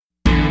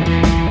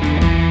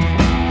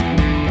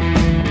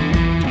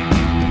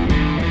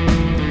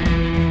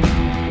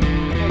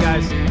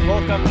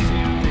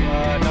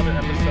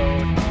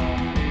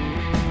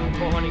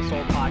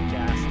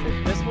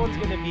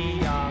to be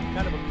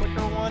kind of a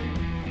quicker one,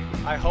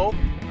 I hope.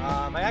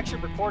 I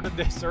actually recorded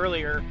this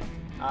earlier,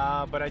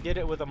 but I did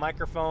it with a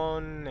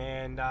microphone,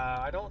 and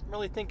I don't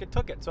really think it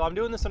took it. So I'm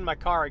doing this in my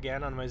car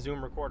again on my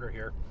Zoom recorder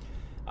here.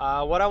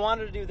 What I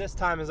wanted to do this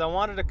time is I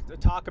wanted to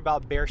talk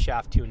about bare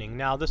shaft tuning.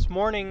 Now, this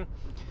morning,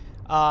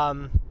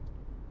 I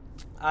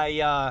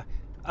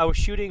was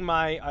shooting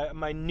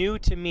my new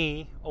to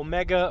me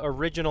Omega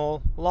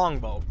Original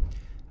longbow.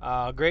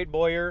 Great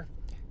Boyer,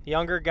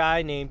 younger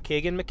guy named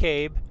Kagan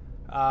McCabe,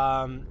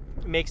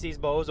 makes these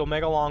bows,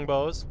 Omega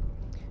longbows,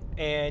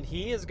 and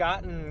he has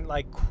gotten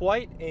like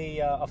quite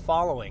a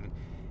following.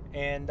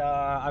 And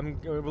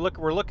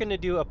we're looking to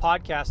do a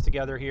podcast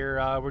together here.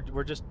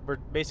 We're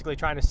basically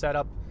trying to set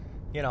up,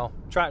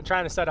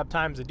 trying to set up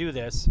times to do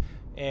this,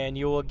 and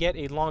you will get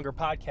a longer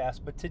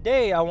podcast. But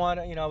today I want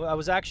to, I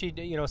was actually,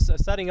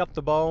 setting up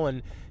the bow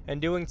and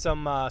doing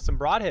some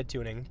broadhead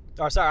tuning,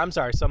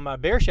 some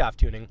bare shaft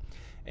tuning.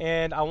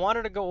 And I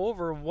wanted to go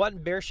over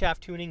what bare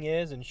shaft tuning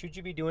is, and should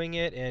you be doing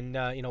it, and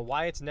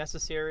why it's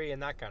necessary,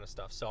 and that kind of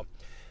stuff. So,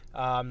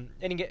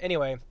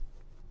 anyway,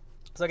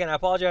 so again, I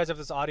apologize if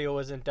this audio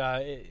isn't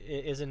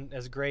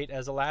as great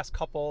as the last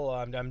couple.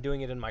 I'm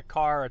doing it in my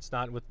car. It's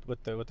not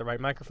with the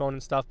right microphone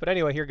and stuff. But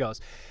anyway, here goes.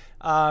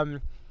 I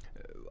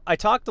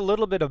talked a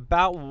little bit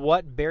about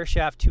what bare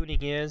shaft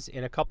tuning is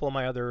in a couple of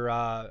my other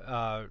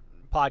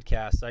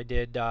podcasts. I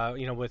did,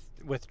 with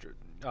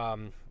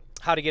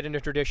how to get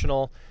into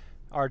traditional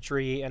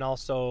archery, and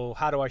also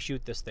how do I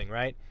shoot this thing,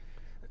 right?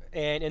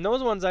 And in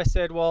those ones I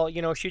said, well,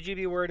 should you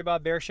be worried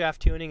about bare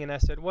shaft tuning? And I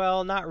said,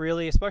 well, not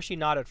really, especially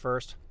not at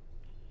first.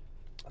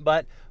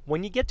 But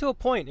when you get to a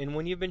point, and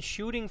when you've been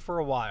shooting for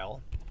a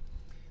while,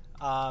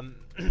 and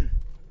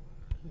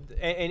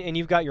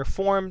you've got your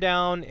form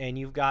down, and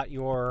you've got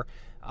your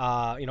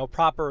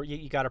proper,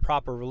 you got a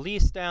proper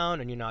release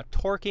down, and you're not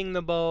torquing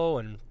the bow,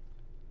 and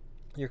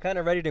you're kind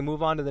of ready to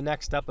move on to the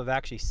next step of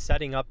actually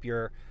setting up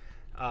your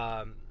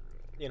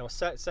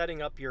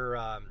setting up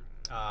your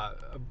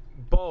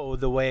bow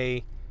the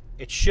way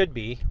it should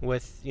be,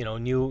 with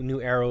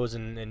new arrows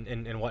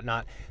and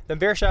whatnot. Then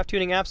bare shaft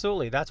tuning,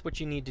 absolutely, that's what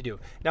you need to do.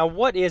 Now,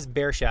 what is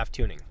bare shaft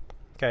tuning?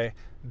 Okay,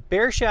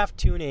 bare shaft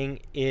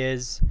tuning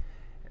is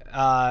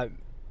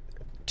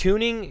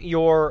tuning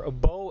your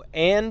bow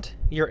and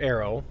your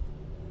arrow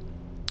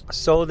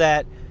so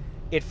that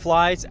it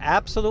flies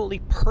absolutely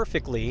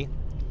perfectly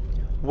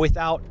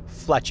without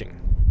fletching.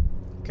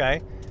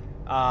 Okay.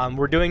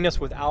 We're doing this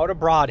without a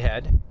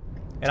broadhead,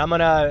 and I'm going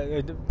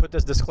to put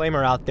this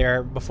disclaimer out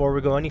there before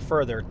we go any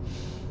further.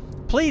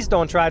 Please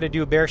don't try to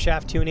do bare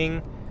shaft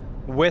tuning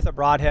with a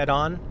broadhead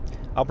on.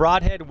 A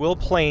broadhead will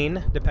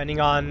plane depending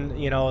on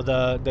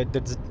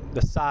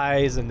the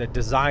size and the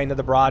design of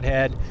the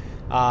broadhead.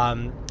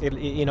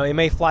 It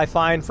may fly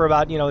fine for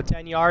about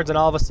 10 yards, and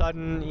all of a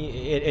sudden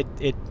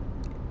it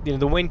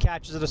the wind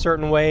catches it a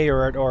certain way,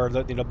 or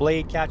the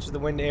blade catches the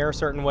wind air a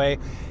certain way,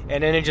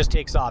 and then it just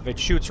takes off. It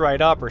shoots right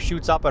up, or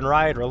shoots up and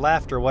right, or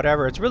left, or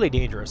whatever. It's really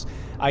dangerous.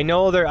 I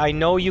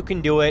know you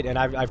can do it, and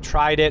I've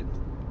tried it.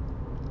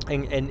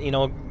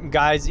 And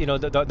guys,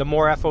 the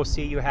more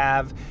FOC you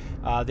have,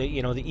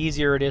 the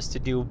easier it is to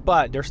do.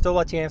 But there's still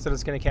a chance that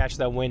it's going to catch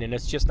that wind, and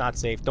it's just not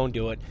safe. Don't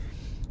do it.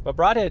 But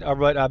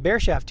bare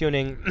shaft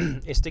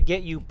tuning is to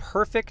get you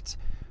perfect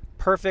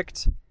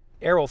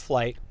arrow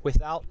flight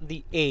without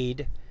the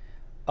aid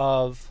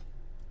of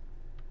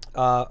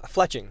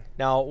fletching.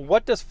 Now,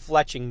 what does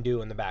fletching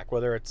do in the back,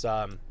 whether it's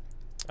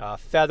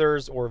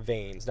feathers or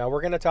vanes? Now, we're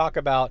going to talk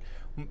about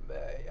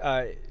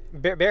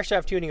bare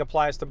shaft tuning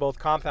applies to both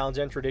compounds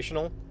and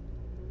traditional.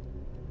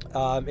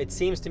 It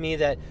seems to me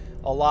that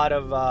a lot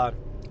of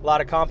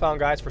compound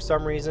guys, for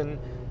some reason,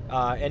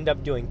 end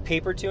up doing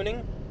paper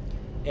tuning,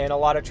 and a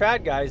lot of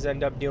trad guys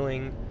end up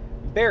doing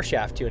bare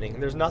shaft tuning.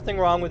 There's nothing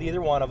wrong with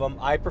either one of them.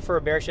 I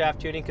prefer bare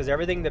shaft tuning because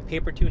everything that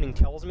paper tuning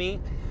tells me,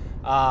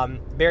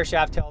 bare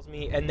shaft tells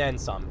me, and then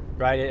some,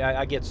 right?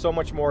 I get so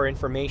much more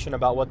information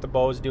about what the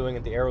bow is doing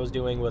and the arrow is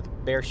doing with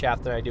bare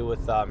shaft than I do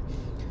with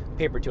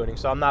paper tuning.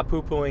 So I'm not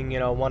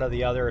poo-pooing, one or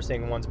the other, or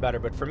saying one's better,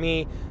 but for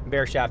me,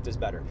 bare shaft is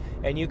better.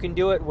 And you can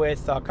do it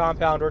with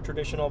compound or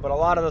traditional, but a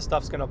lot of the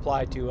stuff's going to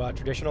apply to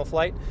traditional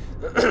flight.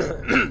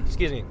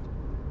 Excuse me,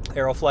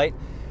 arrow flight.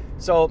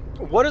 So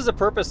what is the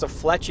purpose of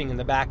fletching in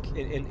the back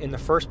in the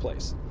first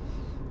place?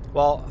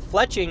 Well,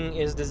 fletching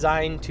is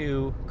designed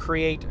to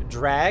create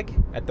drag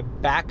at the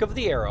back of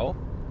the arrow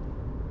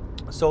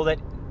so that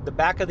the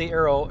back of the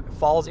arrow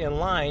falls in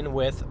line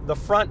with the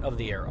front of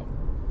the arrow.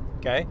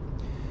 Okay?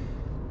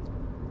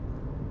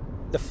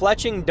 The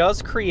fletching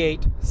does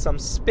create some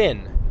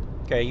spin.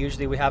 Okay,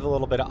 usually we have a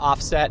little bit of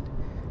offset,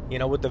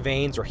 with the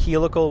vanes, or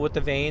helical with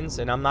the vanes,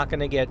 and I'm not going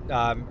to get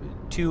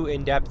too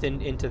in-depth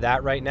into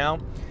that right now.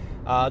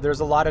 There's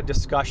a lot of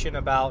discussion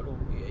about,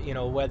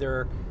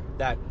 whether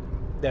that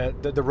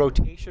the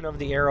rotation of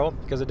the arrow,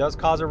 because it does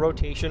cause a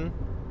rotation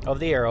of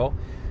the arrow.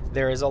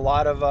 There is a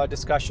lot of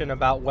discussion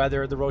about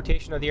whether the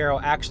rotation of the arrow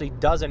actually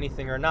does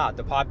anything or not.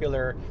 The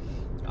popular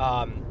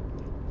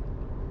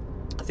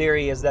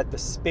theory is that the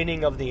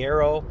spinning of the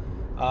arrow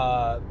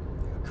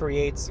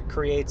creates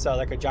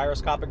like a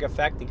gyroscopic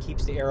effect and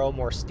keeps the arrow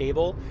more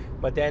stable.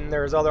 But then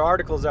there's other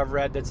articles I've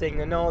read that saying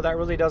that no, that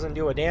really doesn't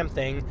do a damn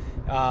thing.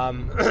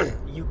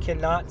 You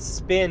cannot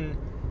spin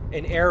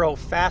an arrow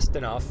fast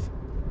enough.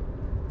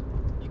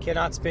 You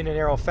cannot spin an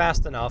arrow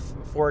fast enough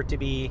for it to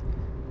be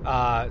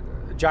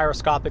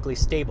gyroscopically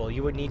stable.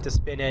 You would need to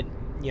spin it,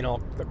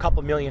 a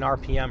couple million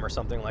RPM or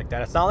something like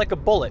that. It's not like a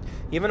bullet.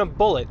 Even a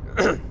bullet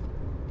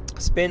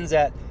spins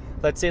at,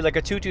 let's say, like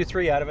a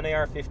 223 out of an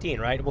AR-15,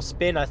 right? It will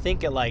spin, I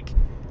think, at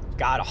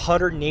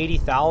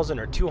 180,000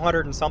 or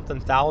 200 and something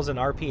thousand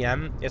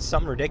RPM. It's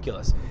something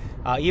ridiculous.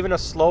 Even a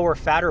slower,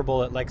 fatter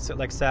bullet, like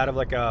out of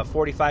like a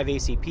 45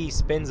 ACP,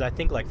 spins, I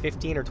think, like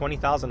 15 or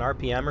 20,000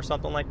 RPM or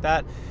something like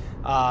that.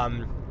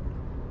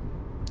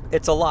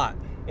 It's a lot.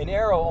 An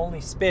arrow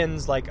only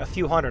spins like a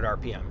few hundred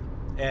RPM.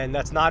 And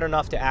that's not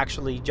enough to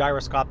actually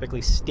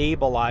gyroscopically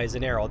stabilize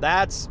an arrow.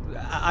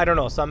 I don't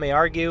know. Some may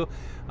argue.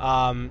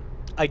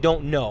 I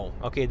don't know.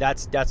 Okay,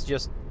 that's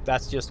just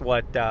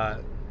what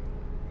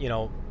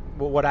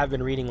what I've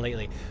been reading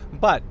lately.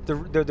 But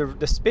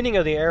the spinning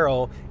of the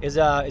arrow is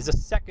a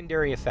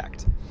secondary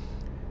effect,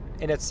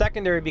 and it's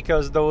secondary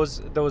because those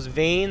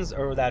vanes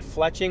or that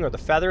fletching or the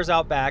feathers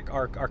out back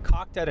are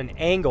cocked at an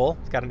angle.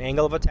 It's got an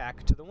angle of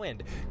attack to the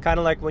wind, kind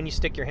of like when you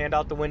stick your hand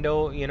out the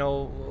window,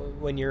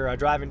 when you're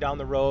driving down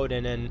the road,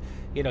 and then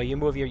you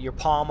move your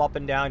palm up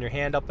and down, your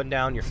hand up and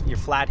down, your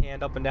flat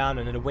hand up and down,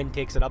 and then the wind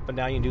takes it up and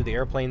down. You do the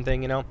airplane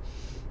thing,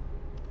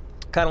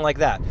 kind of like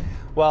that.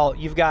 Well,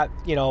 you've got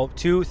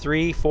 2,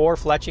 3, 4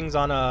 fletchings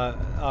on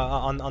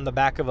the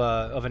back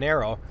of an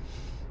arrow,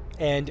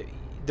 and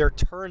they're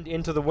turned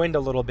into the wind a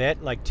little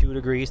bit, like 2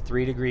 degrees,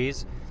 3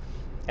 degrees,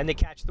 and they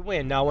catch the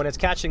wind. Now, when it's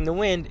catching the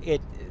wind,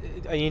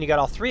 you got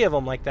all 3 of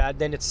them like that,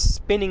 then it's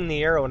spinning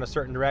the arrow in a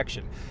certain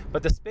direction.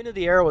 But the spin of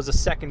the arrow is a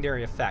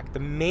secondary effect. The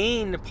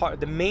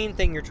main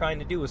thing you're trying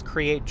to do is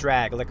create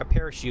drag, like a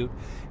parachute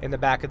in the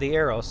back of the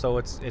arrow. So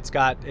it's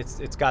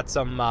got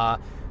some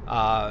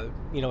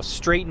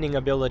straightening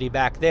ability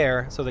back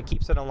there, so that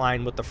keeps it in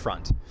line with the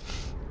front.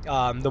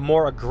 The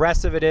more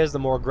aggressive it is, the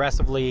more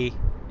aggressively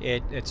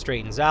it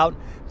straightens out.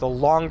 The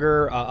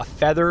longer a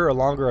feather or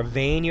longer a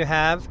vane you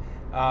have,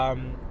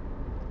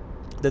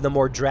 then the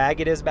more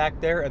drag it is back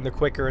there, and the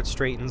quicker it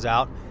straightens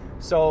out.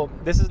 So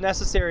this is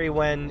necessary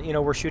when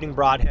we're shooting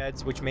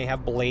broadheads, which may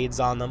have blades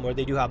on them, or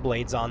they do have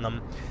blades on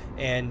them,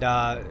 and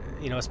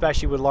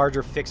especially with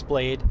larger fixed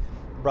blade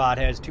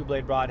broadheads,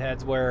 2-blade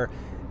broadheads, where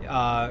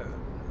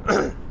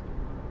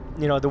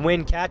the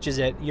wind catches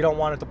it. You don't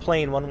want it to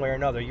plane one way or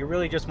another. You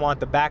really just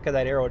want the back of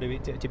that arrow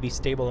to be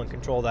stable and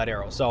control that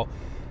arrow. So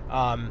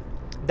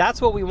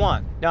that's what we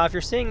want. Now, if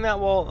you're saying that,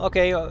 well,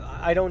 okay,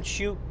 I don't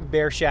shoot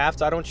bear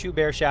shafts. I don't shoot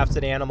bear shafts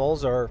at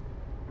animals or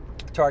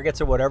targets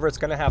or whatever. It's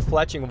going to have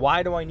fletching.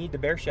 Why do I need the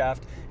bear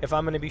shaft if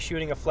I'm going to be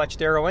shooting a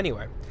fletched arrow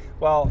anyway?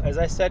 Well, as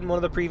I said in one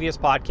of the previous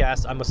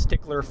podcasts, I'm a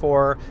stickler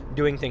for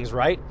doing things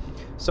right.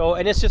 So,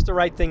 and it's just the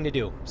right thing to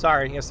do.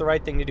 Sorry, it's the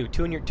right thing to do.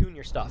 Tune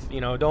your stuff.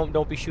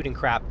 Don't be shooting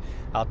crap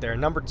out there.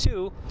 Number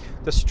 2,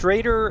 the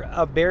straighter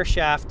a bear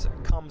shaft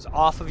comes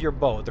off of your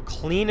bow, the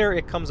cleaner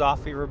it comes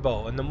off of your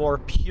bow, and the more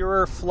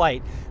pure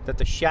flight that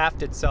the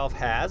shaft itself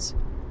has,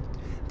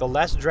 the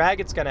less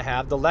drag it's going to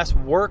have, the less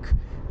work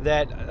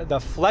that the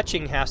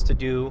fletching has to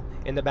do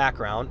in the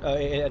background,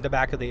 at the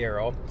back of the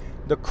arrow,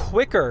 the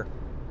quicker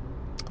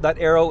that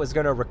arrow is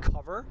going to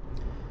recover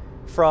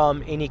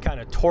from any kind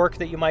of torque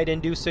that you might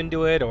induce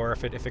into it, or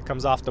if it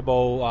comes off the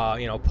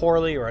bow,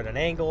 poorly or at an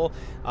angle,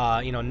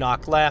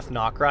 knock left,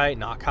 knock right,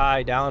 knock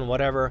high, down,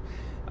 whatever.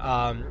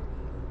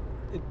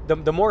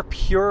 The more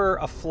pure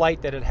a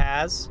flight that it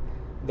has,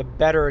 the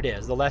better it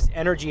is. The less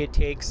energy it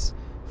takes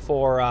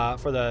for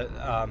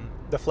the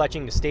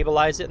fletching to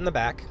stabilize it in the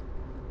back.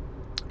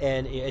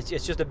 And it's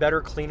just a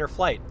better, cleaner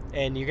flight.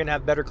 And you're going to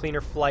have better,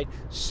 cleaner flight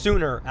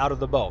sooner out of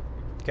the bow.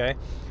 Okay?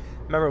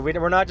 Remember,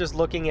 we're not just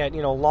looking at,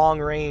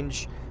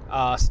 long-range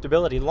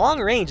stability.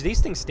 Long-range,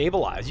 these things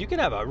stabilize. You can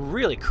have a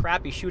really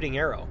crappy shooting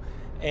arrow.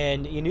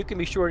 And you can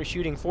be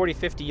shooting 40,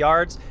 50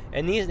 yards.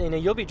 And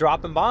you'll be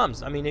dropping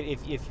bombs. I mean,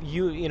 if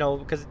you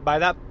because by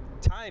that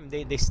time,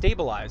 they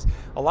stabilize.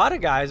 A lot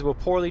of guys with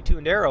poorly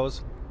tuned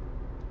arrows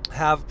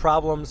have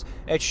problems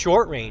at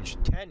short range,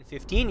 10,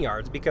 15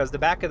 yards, because the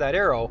back of that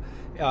arrow,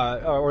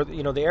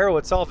 the arrow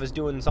itself is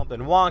doing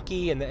something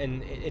wonky, and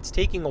it's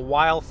taking a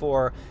while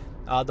for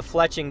the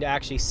fletching to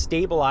actually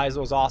stabilize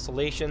those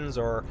oscillations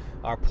or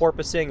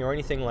porpoising or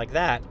anything like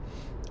that.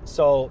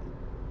 So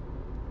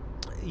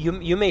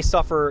you may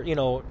suffer,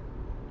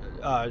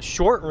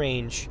 short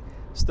range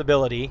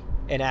stability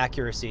and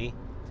accuracy,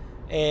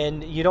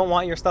 and you don't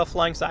want your stuff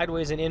flying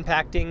sideways and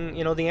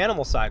impacting, the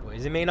animal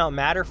sideways. It may not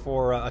matter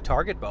for a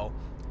target bow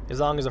as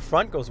long as the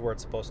front goes where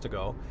it's supposed to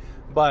go.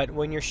 But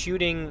when you're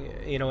shooting,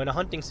 in a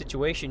hunting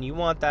situation, you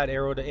want that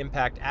arrow to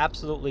impact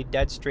absolutely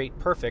dead straight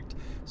perfect,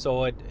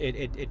 so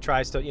it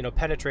tries to,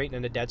 penetrate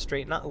in a dead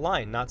straight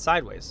line, not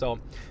sideways. So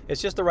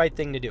it's just the right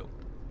thing to do.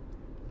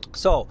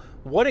 So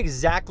what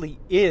exactly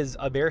is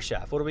a bear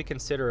shaft? What do we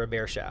consider a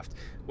bear shaft?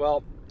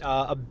 Well,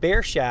 a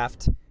bear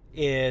shaft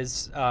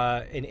is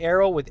an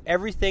arrow with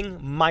everything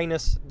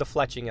minus the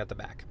fletching at the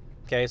back.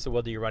 Okay, so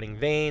whether you're running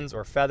vanes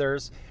or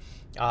feathers,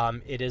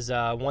 it is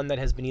one that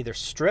has been either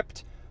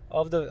stripped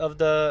of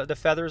the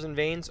feathers and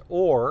vanes,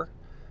 or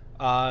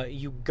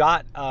you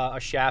got a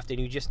shaft and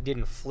you just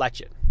didn't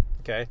fletch it.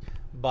 Okay,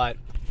 but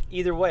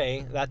either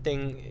way, that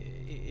thing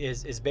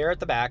is bare at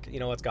the back. You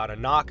know, it's got a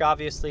knock,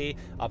 obviously.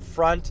 Up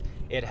front,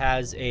 it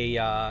has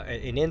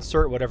an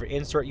insert, whatever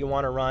insert you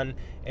want to run,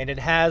 and it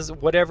has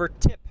whatever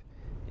tip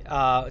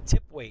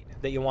weight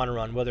that you want to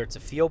run, whether it's a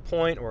field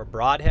point or a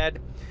broadhead.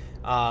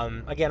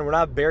 Again, we're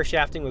not bare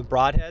shafting with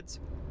broadheads,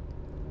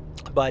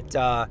 but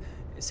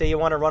say you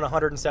want to run a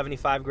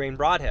 175 grain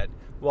broadhead.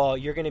 Well,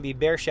 you're going to be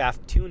bare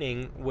shaft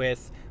tuning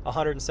with a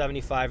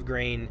 175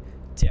 grain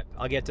tip.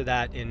 I'll get to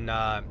that in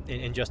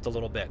just a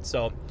little bit.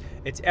 So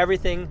it's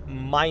everything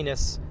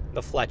minus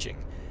the fletching.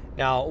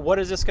 Now, what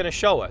is this going to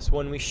show us?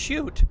 When we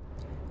shoot,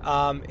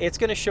 it's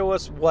going to show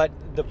us what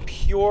the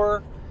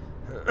pure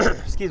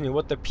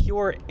what the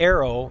pure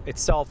arrow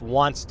itself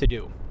wants to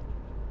do.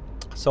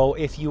 So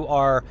if you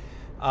are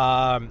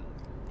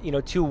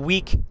too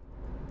weak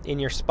in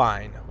your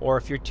spine, or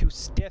if you're too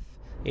stiff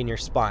in your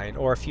spine,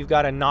 or if you've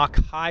got a knock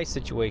high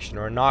situation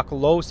or a knock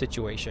low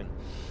situation,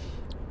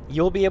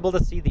 you'll be able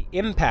to see the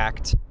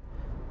impact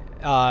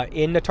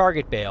in the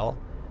target bale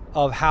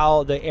of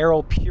how the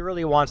arrow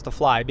purely wants to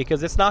fly,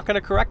 because it's not going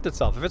to correct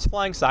itself. If it's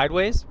flying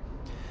sideways,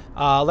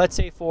 let's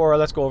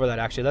go over that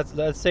actually.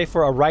 Let's say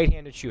for a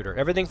right-handed shooter.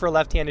 Everything for a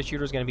left-handed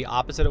shooter is going to be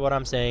opposite of what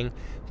I'm saying,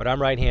 but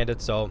I'm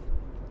right-handed, so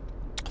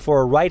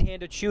for a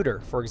right-handed shooter,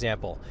 for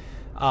example,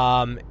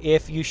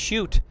 if you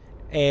shoot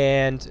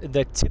and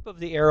the tip of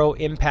the arrow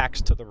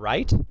impacts to the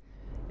right,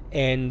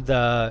 and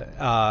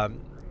the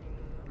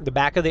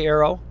back of the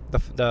arrow,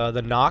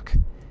 the knock,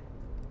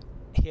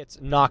 hits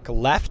knock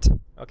left,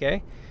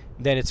 okay,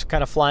 then it's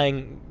kind of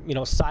flying,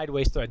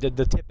 sideways.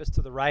 The tip is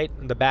to the right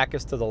and the back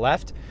is to the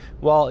left.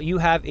 Well, you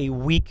have a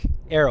weak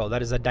arrow.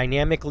 That is a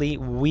dynamically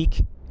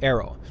weak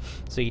arrow.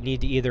 So you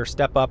need to either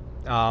step up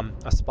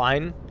a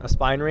spine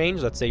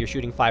range. Let's say you're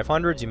shooting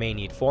 500s, you may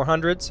need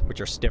 400s,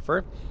 which are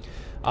stiffer.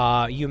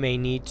 You may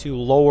need to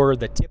lower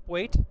the tip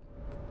weight,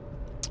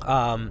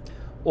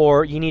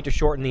 or you need to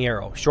shorten the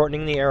arrow.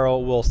 Shortening the arrow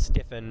will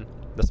stiffen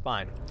the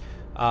spine.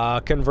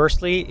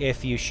 Conversely,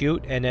 if you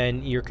shoot and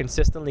then you're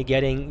consistently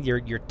getting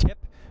your tip,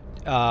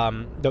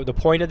 the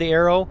point of the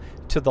arrow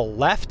to the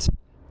left,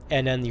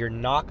 and then your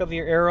knock of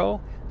your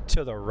arrow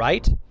to the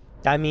right,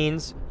 that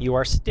means you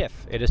are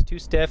stiff. It is too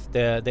stiff.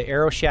 The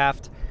arrow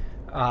shaft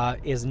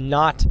is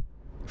not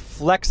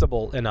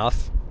flexible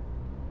enough,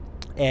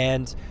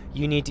 and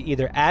you need to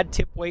either add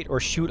tip weight or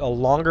shoot a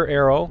longer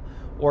arrow,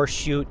 or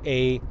shoot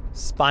a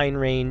spine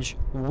range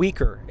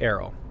weaker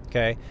arrow.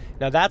 Okay,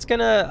 now that's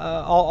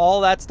gonna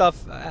all that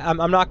stuff.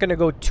 I'm not gonna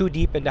go too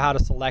deep into how to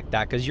select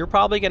that, because you're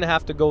probably gonna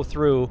have to go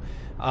through.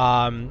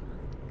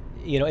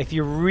 If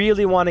you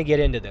really want to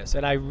get into this,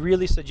 and I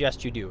really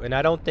suggest you do, and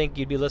I don't think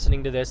you'd be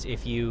listening to this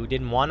if you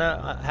didn't want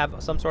to have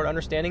some sort of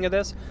understanding of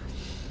this,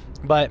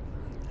 but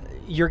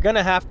you're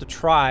gonna have to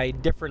try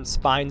different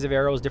spines of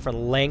arrows, different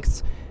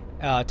lengths,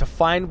 to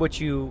find what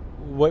you're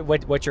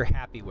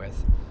happy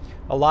with.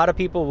 A lot of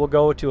people will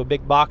go to a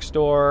big box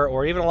store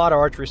or even a lot of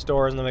archery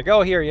stores, and they're like,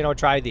 oh, here,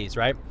 try these,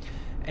 right?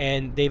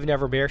 And they've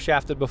never bare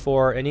shafted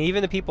before. And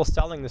even the people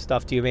selling the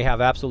stuff to you may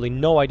have absolutely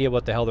no idea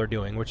what the hell they're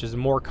doing, which is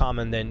more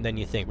common than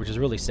you think, which is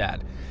really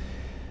sad.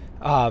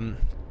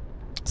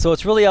 So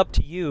it's really up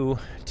to you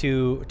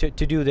to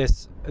do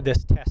this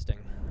testing.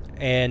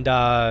 And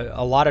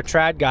a lot of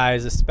trad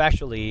guys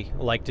especially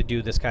like to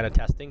do this kind of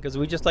testing, because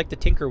we just like to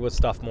tinker with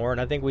stuff more.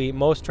 And I think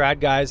most trad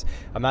guys,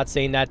 I'm not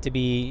saying that to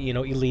be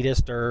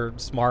elitist or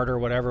smart or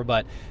whatever,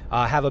 but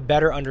have a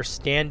better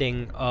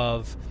understanding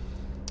of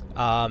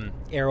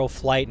arrow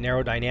flight and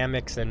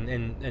aerodynamics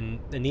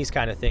and these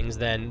kind of things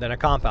than a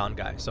compound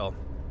guy. So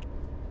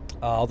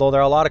although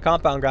there are a lot of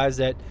compound guys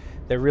that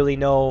really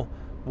know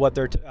what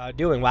they're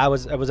doing. Well, I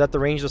was at the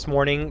range this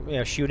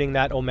morning shooting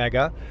that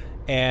Omega,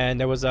 and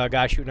there was a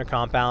guy shooting a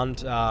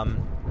compound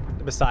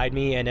beside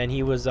me, and then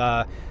he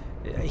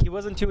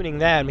wasn't tuning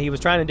them. He was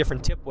trying a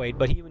different tip weight,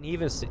 but he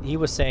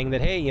was saying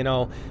that, hey,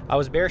 I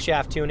was bare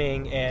shaft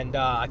tuning, and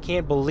I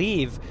can't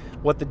believe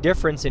what the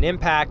difference in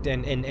impact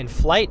and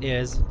flight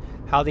is,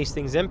 how these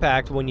things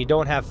impact when you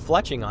don't have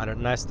fletching on it.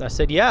 And I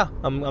said, yeah,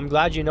 I'm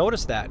glad you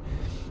noticed that.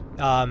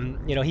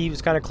 He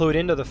was kind of clued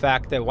into the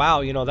fact that,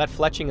 wow, that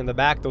fletching in the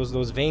back,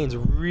 those vanes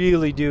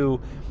really do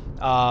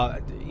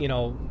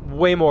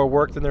way more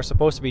work than they're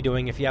supposed to be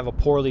doing if you have a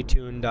poorly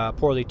tuned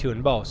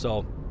bow.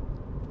 So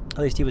at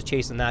least he was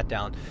chasing that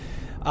down.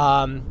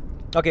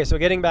 Okay, so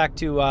getting back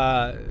to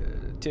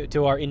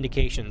our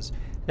indications.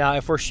 Now,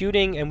 if we're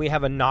shooting and we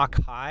have a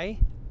knock high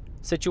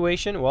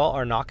situation, well,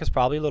 our knock is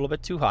probably a little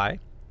bit too high.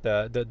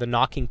 The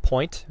knocking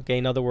point, okay,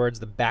 in other words,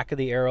 the back of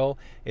the arrow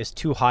is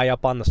too high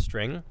up on the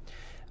string.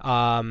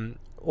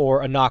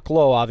 Or a knock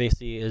low,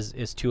 obviously,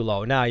 is too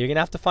low. Now, you're going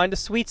to have to find a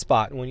sweet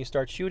spot when you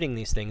start shooting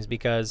these things,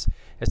 because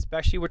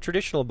especially with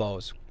traditional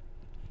bows,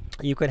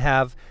 you could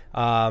have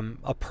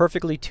a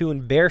perfectly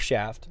tuned bare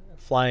shaft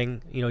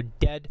flying,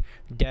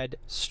 dead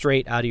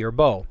straight out of your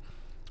bow.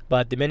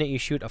 But the minute you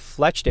shoot a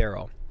fletched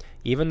arrow,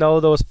 even though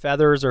those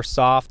feathers are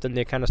soft and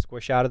they kind of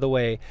squish out of the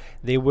way,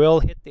 they will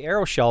hit the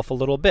arrow shelf a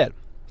little bit.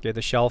 Okay,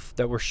 the shelf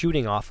that we're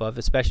shooting off of,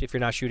 especially if you're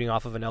not shooting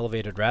off of an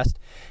elevated rest,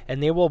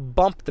 and they will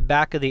bump the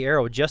back of the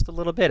arrow just a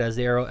little bit as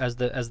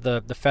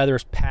the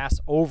feathers pass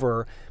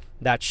over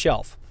that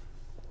shelf.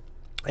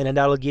 And then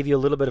that'll give you a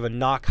little bit of a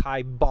knock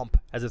high bump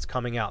as it's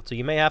coming out. So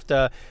you may have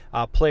to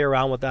play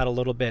around with that a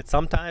little bit.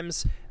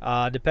 Sometimes,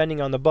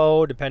 depending on the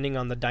bow, depending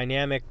on the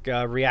dynamic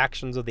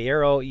reactions of the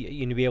arrow, you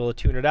need to be able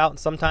to tune it out. And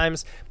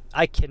sometimes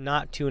I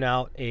cannot tune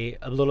out a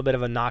little bit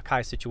of a knock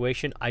high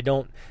situation. I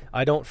don't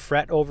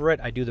fret over it.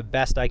 I do the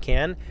best I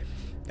can.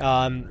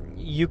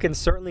 You can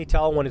certainly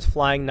tell when it's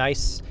flying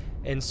nice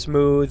and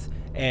smooth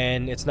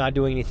and it's not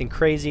doing anything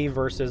crazy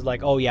versus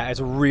like, oh yeah, it's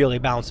really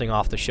bouncing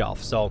off the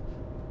shelf. So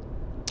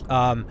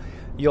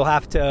you'll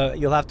have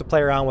to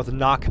play around with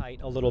knock height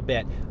a little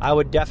bit. I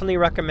would definitely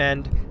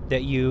recommend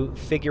that you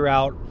figure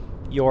out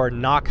your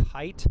knock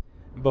height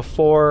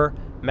before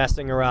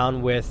messing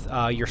around with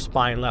your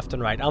spine left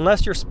and right.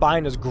 Unless your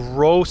spine is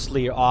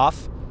grossly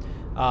off,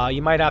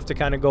 you might have to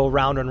kind of go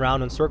round and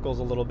round in circles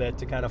a little bit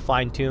to kind of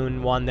fine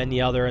tune one, then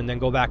the other, and then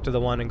go back to the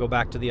one and go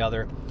back to the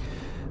other.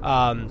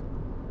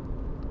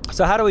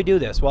 So how do we do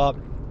this? Well,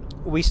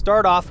 we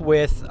start off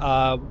with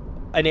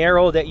an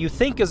arrow that you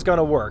think is going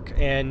to work.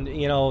 And,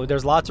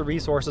 there's lots of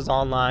resources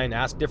online.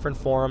 Ask different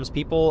forums.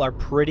 People are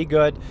pretty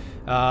good,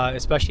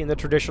 especially in the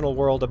traditional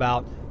world,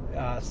 about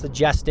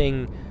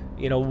suggesting,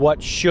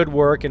 what should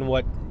work and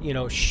what,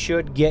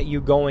 should get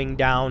you going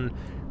down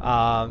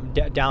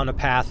down a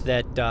path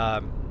that,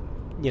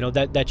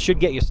 that should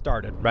get you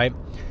started, right?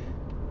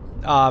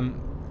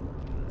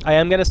 I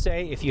am going to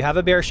say, if you have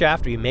a bear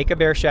shaft or you make a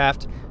bear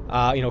shaft,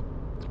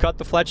 cut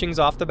the fletchings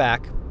off the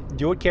back.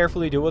 Do it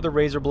carefully. Do it with a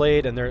razor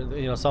blade. And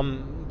there,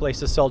 some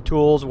places sell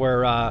tools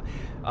where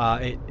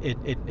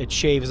it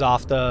shaves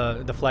off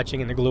the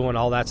fletching and the glue and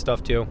all that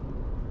stuff too.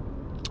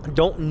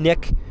 Don't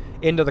nick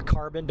into the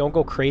carbon. Don't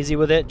go crazy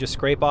with it. Just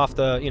scrape off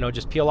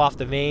just peel off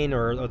the vein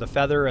or the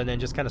feather, and then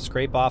just kind of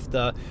scrape off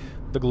the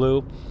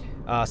glue.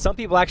 Some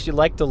people actually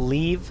like to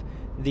leave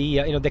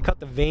the they cut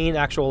the vein,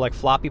 actual like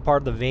floppy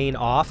part of the vein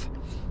off,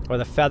 or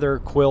the feather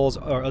quills,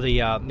 or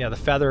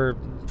the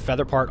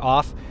feather part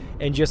off,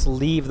 and just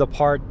leave the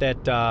part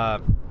that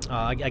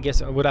I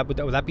guess would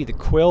that be the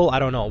quill? I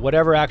don't know.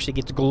 Whatever actually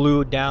gets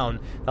glued down,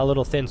 that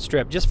little thin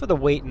strip, just for the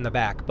weight in the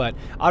back. But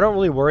I don't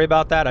really worry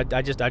about that.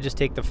 I just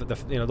take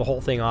the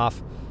whole thing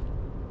off.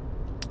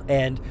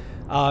 And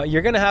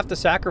you're gonna have to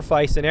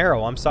sacrifice an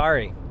arrow. I'm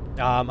sorry.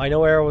 I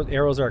know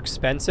arrows are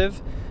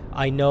expensive.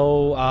 I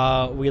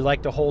know we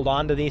like to hold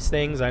on to these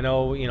things. I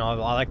know I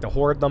like to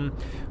hoard them.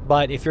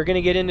 But if you're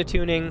gonna get into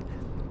tuning,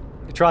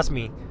 trust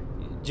me,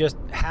 just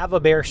have a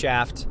bear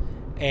shaft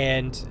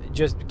and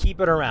just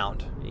keep it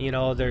around.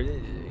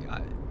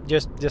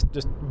 Just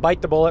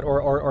bite the bullet,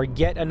 or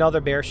get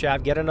another bear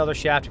shaft, get another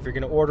shaft. If you're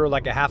going to order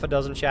like a half a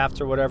dozen shafts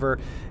or whatever,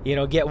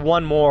 get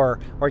one more,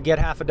 or get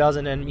half a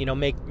dozen and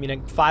make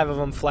 5 of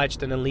them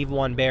fletched and then leave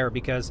one bare,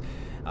 because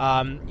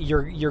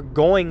you're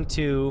going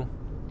to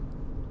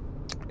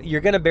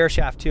bear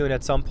shaft tune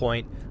at some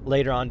point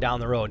later on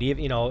down the road.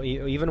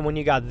 Even when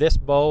you got this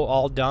bow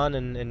all done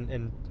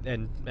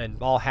and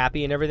all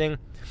happy and everything,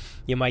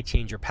 you might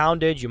change your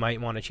poundage. You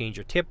might want to change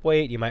your tip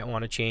weight. You might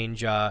want to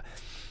change,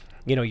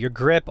 your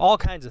grip, all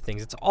kinds of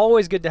things. It's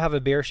always good to have a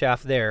bear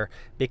shaft there,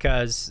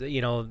 because,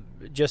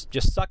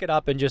 just suck it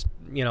up and just,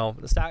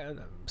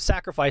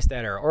 sacrifice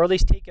that arrow, or at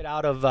least take it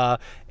out of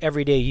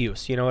everyday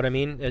use. You know what I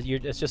mean?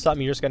 It's just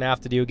something you're just going to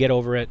have to do. Get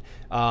over it.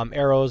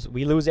 Arrows,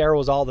 we lose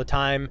arrows all the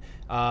time.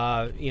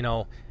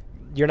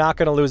 You're not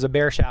going to lose a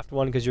bear shaft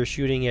one because you're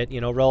shooting it,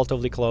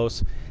 relatively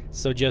close.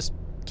 So just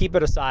keep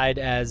it aside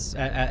as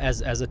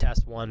a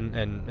test one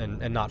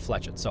and not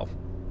fletch it. So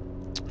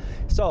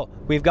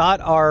we've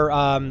got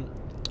our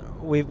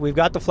we've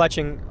got the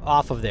fletching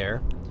off of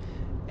there,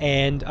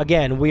 and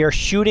again, we are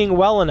shooting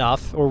well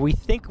enough, or we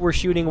think we're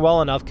shooting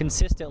well enough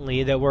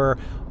consistently, that we're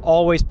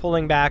always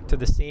pulling back to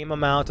the same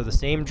amount, to the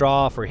same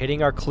draw. If we're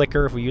hitting our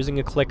clicker, if we're using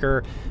a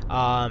clicker,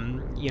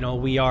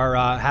 we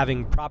are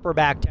having proper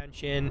back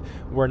tension.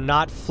 We're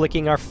not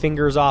flicking our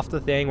fingers off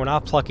the thing. We're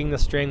not plucking the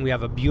string. We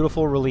have a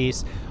beautiful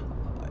release,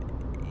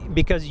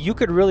 because you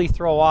could really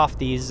throw off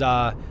these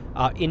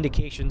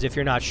indications if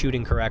you're not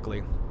shooting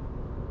correctly.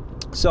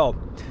 So,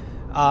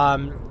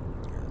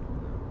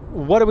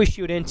 what do we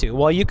shoot into?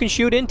 Well, you can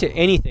shoot into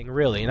anything,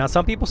 really. Now,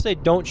 some people say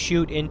don't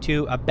shoot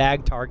into a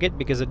bag target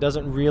because it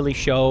doesn't really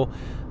show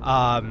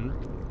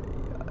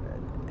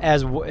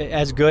as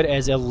good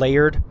as a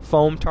layered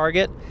foam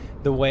target.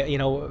 The way,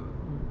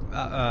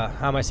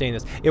 how am I saying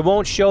this? It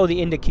won't show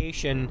the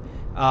indication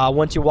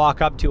once you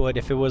walk up to it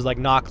if it was like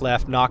knock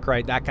left, knock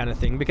right, that kind of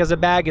thing, because the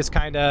bag is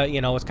kind of,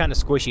 it's kind of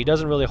squishy. It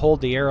doesn't really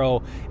hold the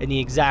arrow in the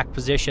exact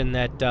position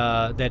that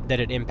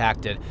it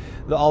impacted.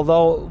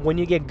 Although when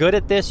you get good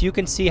at this, you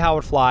can see how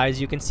it flies,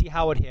 you can see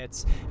how it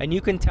hits, and you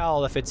can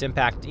tell if it's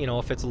impact,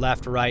 if it's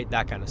left, right,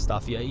 that kind of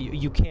stuff.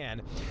 You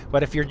can.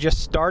 But if you're just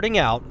starting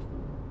out,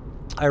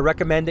 I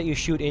recommend that you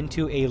shoot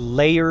into a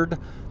layered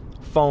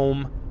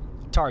foam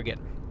target,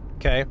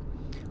 okay?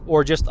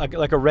 Or just like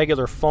a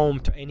regular foam,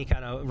 any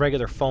kind of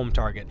regular foam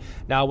target.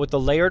 Now, with the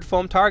layered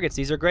foam targets,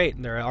 these are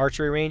great. They're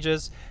archery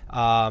ranges,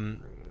 and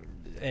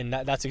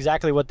that's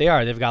exactly what they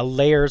are. They've got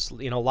layers,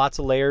 lots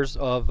of layers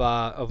of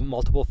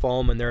multiple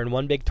foam, and they're in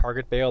one big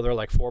target bale. They're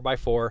like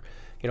 4x4,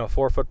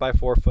 4 foot by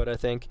 4 foot, I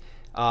think.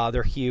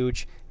 They're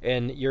huge,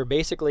 and you're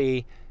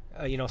basically,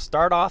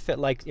 start off at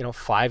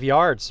 5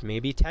 yards,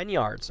 maybe 10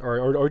 yards,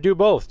 or do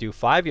both. Do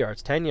 5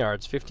 yards, 10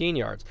 yards, 15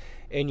 yards.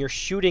 And you're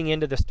shooting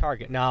into this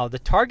target. Now, the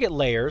target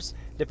layers,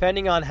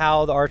 depending on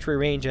how the archery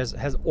range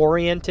has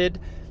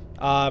oriented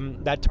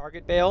that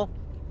target bale,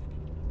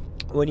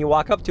 when you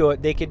walk up to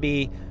it, they could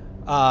be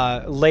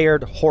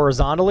layered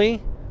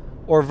horizontally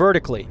or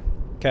vertically,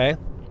 okay?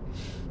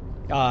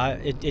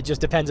 It just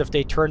depends if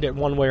they turned it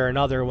one way or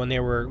another when they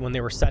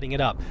were setting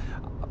it up.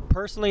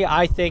 Personally,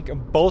 I think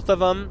both of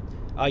them,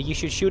 you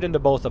should shoot into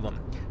both of them,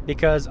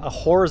 because a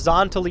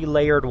horizontally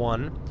layered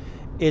one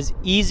is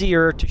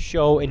easier to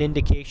show an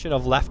indication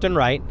of left and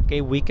right, okay,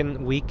 weak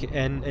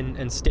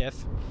and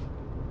stiff,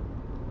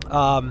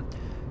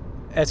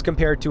 as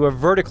compared to a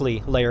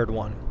vertically layered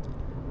one.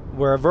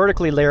 Where a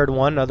vertically layered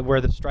one,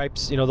 where the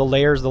stripes, the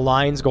layers, the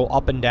lines go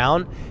up and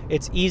down,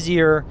 it's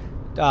easier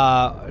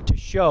to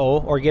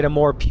show or get a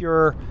more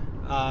pure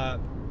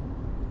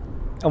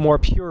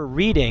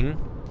reading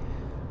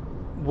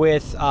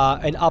with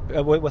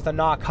with a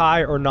knock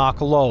high or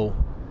knock low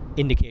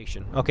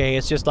indication. Okay,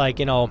 it's just like,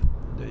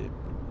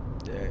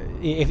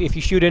 if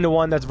you shoot into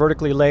one that's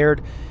vertically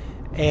layered,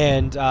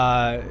 and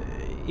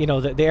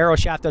the arrow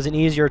shaft does an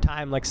easier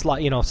time, like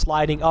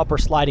sliding up or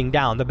sliding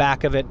down. The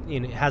back of it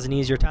has an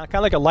easier time, kind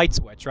of like a light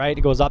switch, right?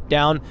 It goes up,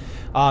 down.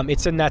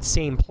 It's in that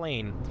same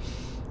plane.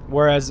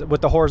 Whereas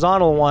with the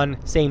horizontal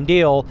one, same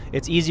deal.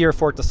 It's easier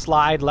for it to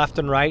slide left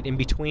and right in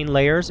between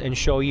layers and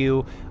show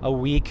you a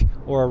weak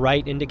or a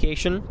right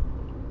indication.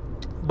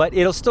 But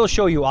it'll still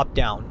show you up,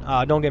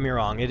 down. Don't get me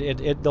wrong.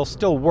 They'll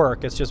still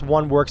work. It's just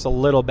one works a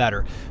little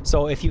better.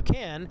 So if you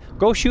can,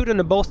 go shoot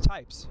into both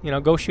types.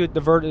 Go shoot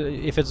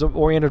if it's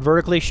oriented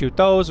vertically, shoot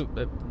those.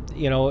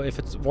 If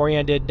it's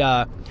oriented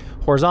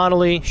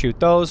horizontally, shoot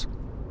those.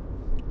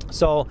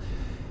 So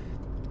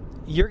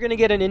you're going to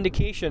get an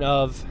indication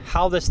of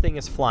how this thing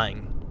is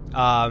flying.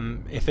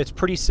 If it's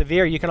pretty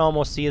severe, you can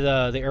almost see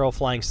the arrow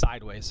flying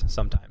sideways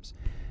sometimes.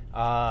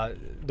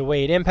 The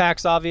way it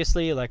impacts,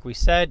 obviously, like we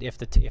said,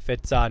 if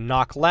it's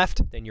knock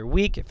left, then you're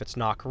weak. If it's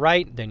knock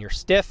right, then you're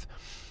stiff.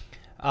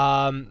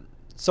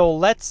 So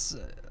let's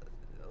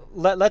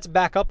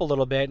back up a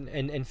little bit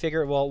and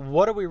figure, well,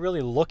 what are we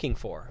really looking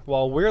for?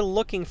 Well, we're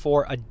looking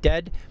for a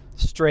dead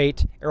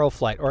straight arrow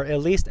flight, or at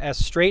least as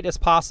straight as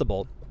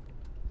possible.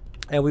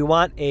 And we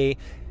want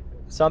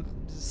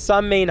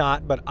some may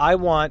not, but I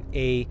want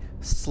a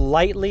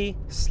slightly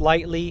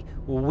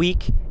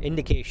weak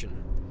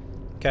indication.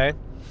 Okay?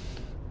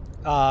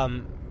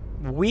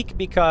 Weak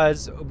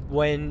because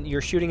when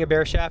you're shooting a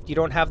bear shaft, you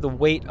don't have the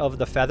weight of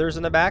the feathers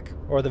in the back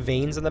or the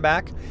vanes in the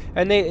back,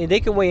 and they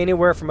can weigh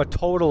anywhere from a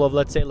total of,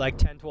 let's say, like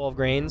 10-12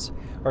 grains,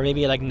 or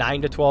maybe like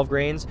 9 to 12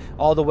 grains,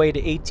 all the way to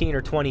 18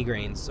 or 20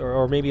 grains,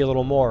 or maybe a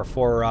little more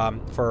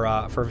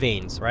for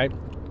vanes, right?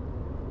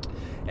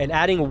 And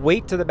adding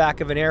weight to the back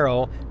of an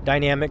arrow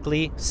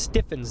dynamically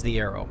stiffens the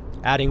arrow.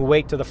 Adding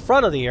weight to the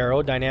front of the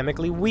arrow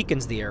dynamically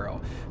weakens the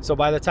arrow. So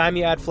by the time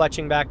you add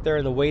fletching back there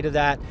and the weight of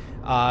that,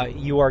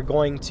 you are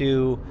going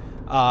to,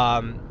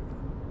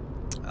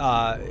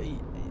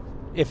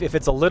 if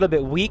it's a little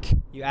bit weak,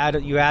 by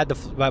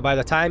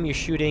the time you're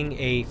shooting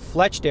a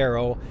fletched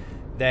arrow,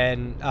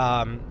 then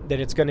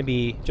it's going to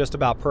be just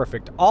about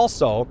perfect.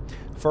 Also,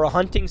 for a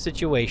hunting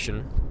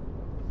situation,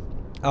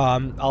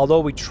 although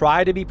we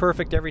try to be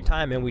perfect every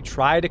time, and we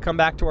try to come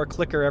back to our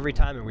clicker every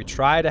time, and we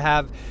try to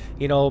have,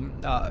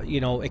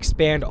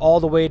 expand all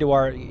the way to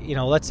our,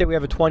 let's say we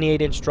have a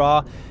 28-inch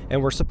draw,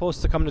 and we're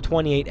supposed to come to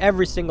 28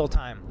 every single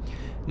time.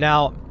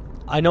 Now,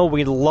 I know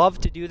we love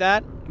to do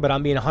that, but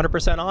I'm being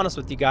 100% honest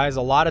with you guys.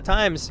 A lot of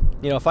times,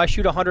 if I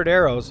shoot 100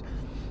 arrows,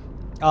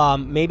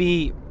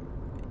 maybe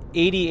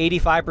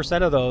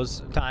 80-85% of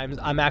those times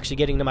I'm actually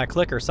getting to my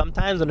clicker.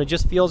 Sometimes when it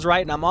just feels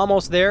right and I'm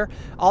almost there,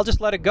 I'll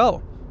just let it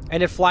go.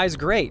 And it flies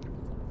great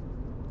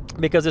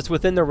because it's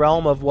within the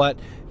realm of what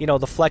the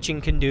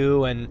fletching can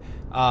do, and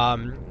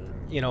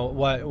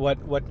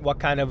what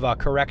kind of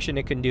correction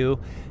it can do.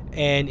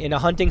 And in a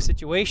hunting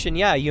situation,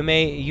 yeah, you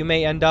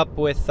may end up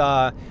with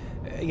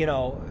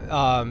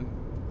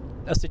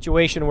a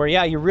situation where,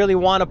 yeah, you really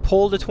want to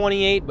pull to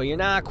 28, but you're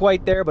not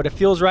quite there, but it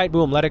feels right,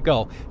 boom, let it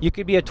go. You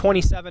could be at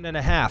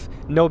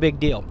 27.5, no big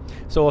deal.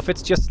 So if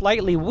it's just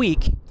slightly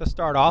weak to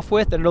start off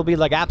with, then it'll be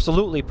like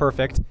absolutely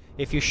perfect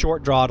if you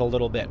short draw it a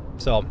little bit.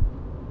 So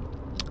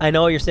I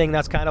know you're saying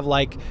that's kind of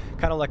like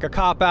a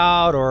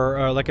cop-out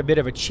or like a bit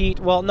of a cheat.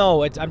 Well,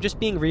 no, I'm just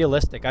being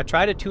realistic. I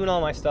try to tune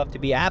all my stuff to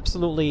be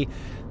absolutely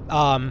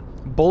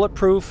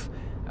bulletproof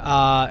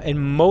and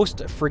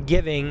most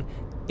forgiving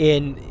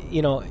in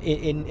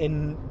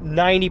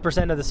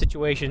 90% of the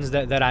situations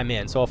that I'm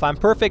in. So if I'm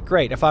perfect,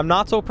 great. If I'm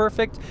not so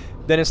perfect,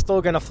 then it's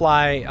still going to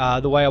fly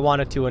the way I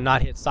want it to and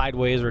not hit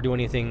sideways or do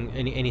anything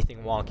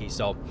wonky.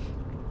 So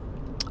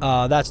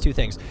that's two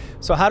things.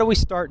 So how do we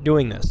start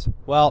doing this?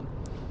 Well,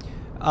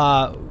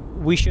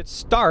 we should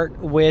start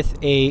with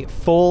a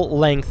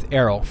full-length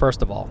arrow,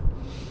 first of all.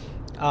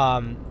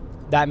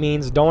 That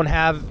means don't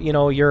have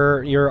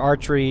your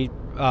archery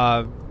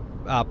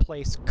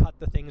place cut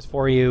the things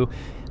for you.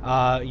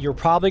 You're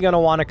probably going to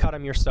want to cut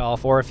them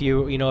yourself, or if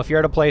you're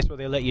at a place where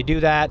they let you do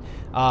that,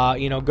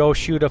 go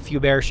shoot a few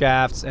bear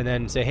shafts and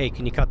then say, hey,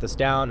 can you cut this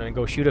down? And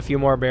go shoot a few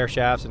more bear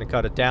shafts and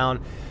cut it down.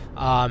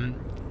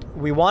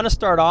 We want to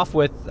start off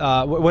with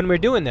when we're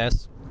doing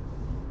this.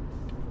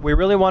 We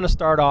really want to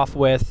start off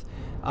with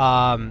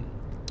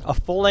a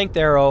full-length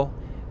arrow,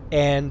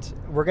 and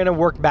we're going to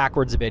work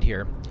backwards a bit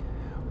here.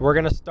 We're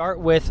going to start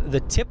with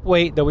the tip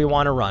weight that we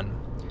want to run.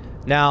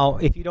 Now,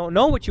 if you don't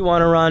know what you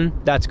want to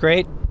run, that's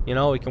great.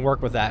 We can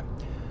work with that.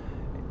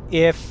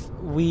 If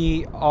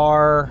we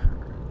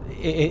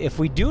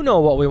do know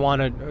what we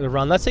want to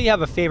run, let's say you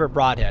have a favorite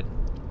broadhead.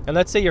 And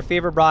let's say your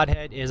favorite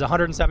broadhead is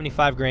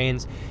 175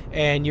 grains,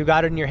 and you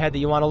got it in your head that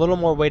you want a little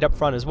more weight up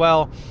front as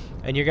well,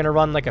 and you're going to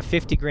run like a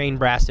 50 grain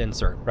brass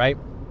insert, right?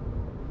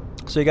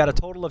 So you got a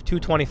total of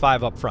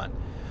 225 up front.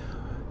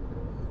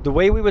 The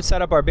way we would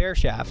set up our bear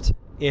shaft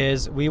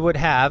is we would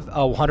have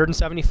a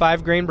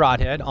 175 grain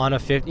broadhead on a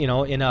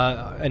in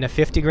a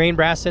 50 grain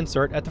brass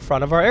insert at the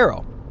front of our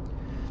arrow.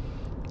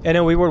 And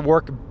then we would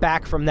work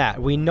back from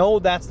that. We know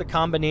that's the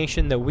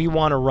combination that we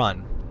want to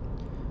run.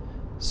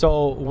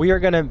 So we are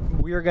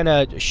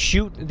gonna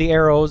shoot the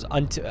arrows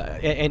and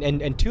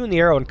tune the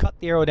arrow and cut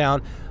the arrow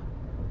down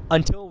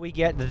until we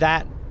get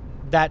that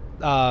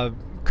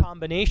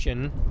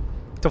combination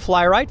to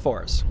fly right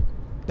for us.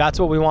 That's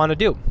what we want to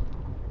do.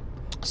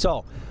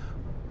 So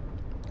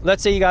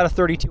let's say you got a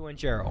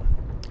 32-inch arrow,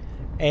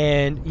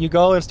 and you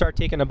go and start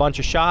taking a bunch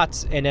of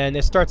shots, and then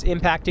it starts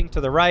impacting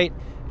to the right,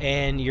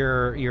 and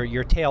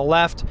your tail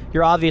left.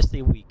 You're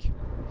obviously weak.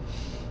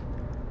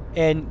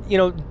 And,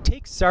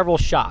 take several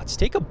shots.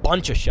 Take a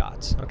bunch of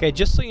shots, okay?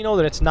 Just so you know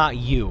that it's not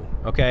you,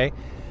 okay?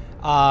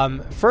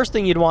 First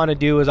thing you'd want to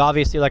do is,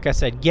 obviously, like I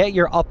said, get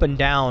your up and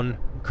down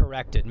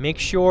corrected. Make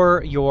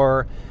sure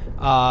your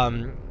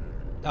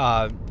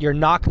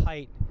knock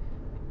height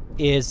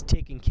is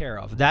taken care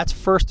of. That's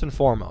first and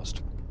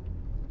foremost,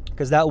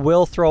 because that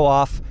will throw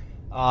off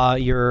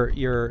your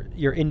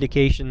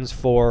indications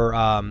for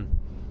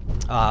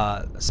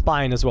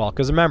spine as well.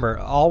 Because remember,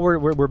 all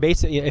we're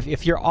basically,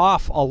 if you're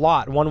off a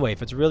lot one way,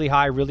 if it's really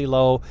high, really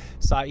low,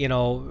 side,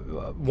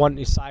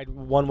 one side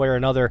one way or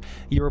another,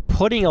 you're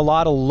putting a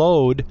lot of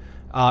load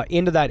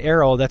into that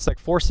arrow that's like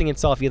forcing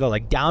itself either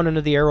like down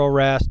into the arrow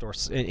rest or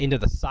into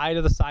the side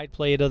of the side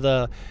plate of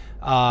the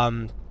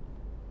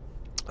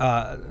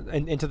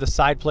into the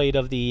side plate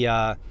of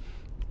the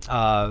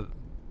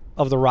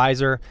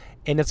riser,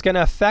 and it's going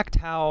to affect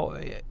how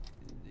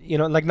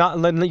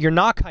your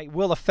knock height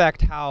will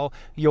affect how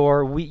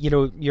your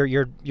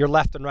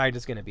left and right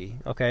is going to be,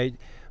 okay?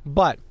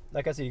 But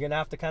like I said, you're going to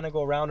have to kind of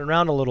go around and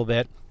around a little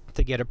bit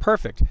to get it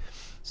perfect.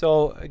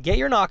 So get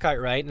your knock height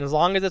right, and as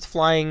long as it's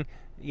flying,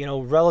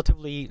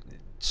 relatively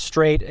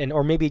straight and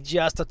or maybe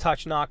just a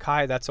touch knock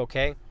high, that's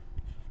okay.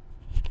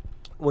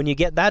 When you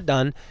get that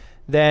done,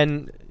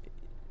 then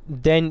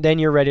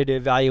you're ready to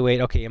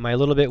evaluate, okay, am I a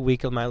little bit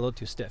weak, am I a little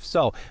too stiff?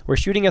 So we're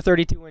shooting a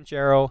 32-inch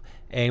arrow,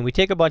 and we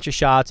take a bunch of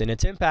shots, and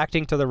it's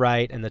impacting to the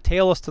right, and the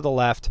tail is to the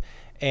left,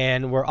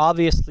 and we're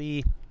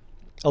obviously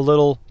a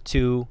little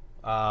too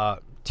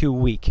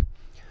weak.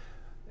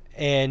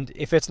 And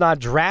if it's not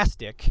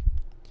drastic,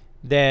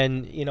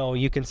 then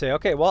you can say,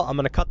 okay, well, I'm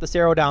going to cut this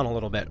arrow down a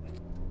little bit.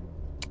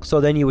 So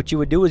then what you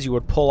would do is you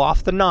would pull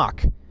off the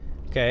knock,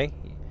 okay?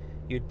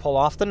 You'd pull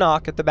off the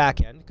knock at the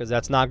back end because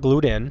that's not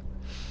glued in,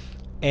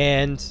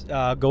 and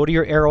go to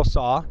your arrow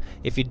saw.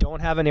 If you don't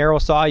have an arrow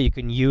saw, you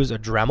can use a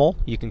Dremel.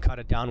 You can cut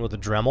it down with a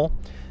Dremel,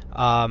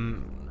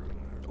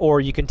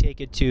 or you can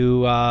take it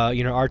to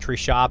archery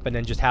shop and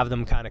then just have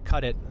them kind of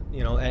cut it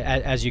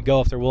as you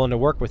go if they're willing to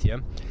work with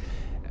you,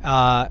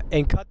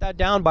 and cut that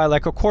down by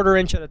like a 1/4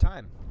 inch at a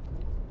time.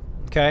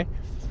 Okay,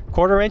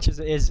 1/4 inch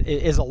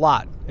is a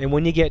lot, and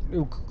when you get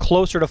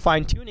closer to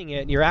fine tuning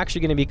it, you're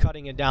actually going to be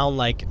cutting it down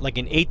like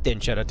an 1/8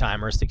 inch at a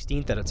time or a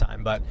 1/16 at a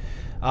time. But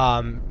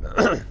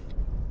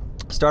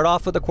start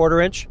off with a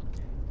 1/4 inch,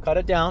 cut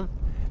it down,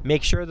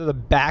 make sure that the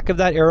back of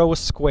that arrow is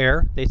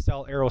square. They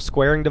sell arrow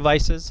squaring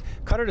devices.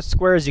 Cut it as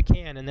square as you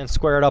can and then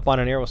square it up on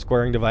an arrow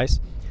squaring device,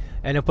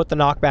 and then put the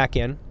knock back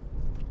in.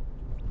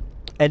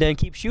 and then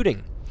keep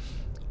shooting.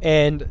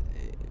 And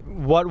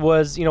what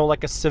was,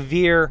 like a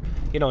severe,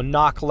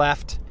 knock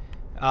left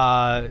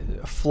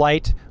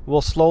flight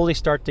will slowly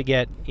start to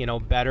get,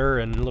 better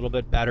and a little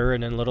bit better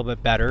and then a little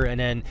bit better. And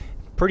then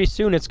pretty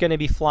soon it's going to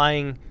be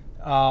flying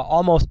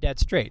almost dead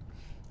straight.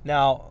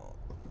 Now,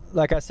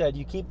 like I said,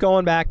 you keep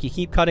going back, you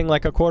keep cutting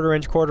like a quarter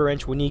inch.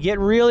 When you get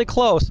really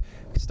close,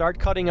 start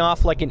cutting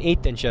off like an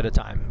 1/8 inch at a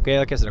time. Okay,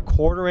 like I said, a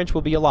quarter inch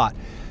will be a lot.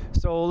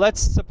 So let's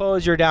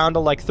suppose you're down to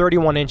like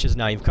 31 inches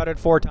now. You've cut it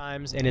 4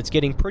 times and it's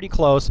getting pretty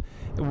close.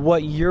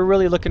 What you're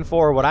really looking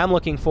for, what I'm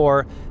looking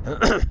for,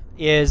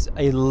 is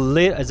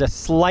a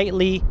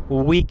slightly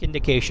weak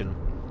indication.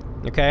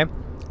 Okay?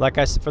 Like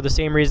I said, for the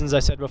same reasons I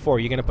said before,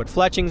 you're going to put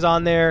fletchings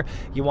on there.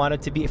 You want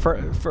it to be,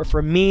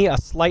 for me, a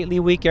slightly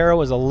weak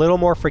arrow is a little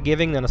more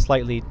forgiving than a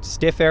slightly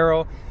stiff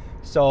arrow.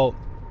 So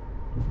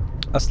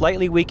a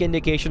slightly weak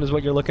indication is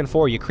what you're looking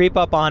for. You creep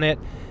up on it,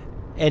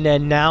 and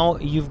then now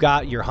you've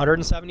got your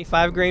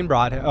 175 grain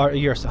or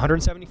your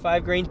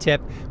 175 grain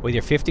tip with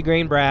your 50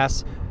 grain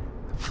brass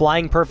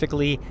flying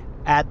perfectly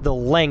at the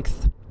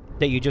length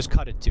that you just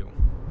cut it to.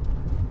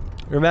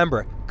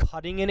 Remember,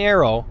 cutting an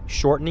arrow,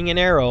 shortening an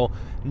arrow,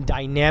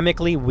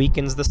 dynamically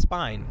weakens the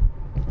spine.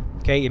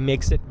 Okay, it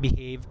makes it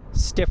behave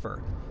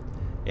stiffer.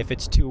 If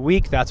it's too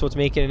weak, that's what's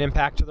making an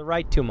impact to the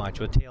right too much,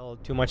 with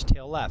too much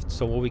tail left.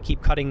 So we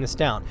keep cutting this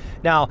down.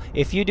 Now,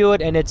 if you do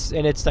it and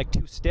it's like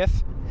too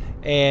stiff,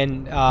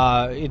 and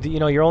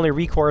your only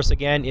recourse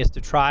again is to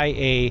try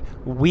a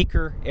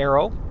weaker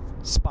arrow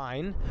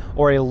spine,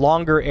 or a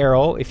longer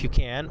arrow if you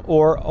can,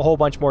 or a whole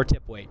bunch more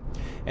tip weight.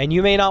 And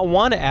you may not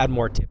want to add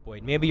more tip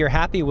weight. Maybe you're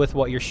happy with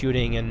what you're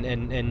shooting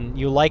and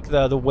you like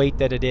the weight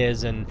that it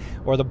is,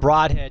 or the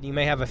broadhead. You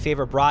may have a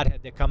favorite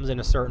broadhead that comes in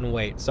a certain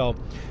weight. So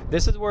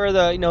this is where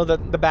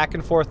the back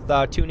and forth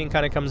tuning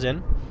kind of comes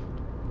in.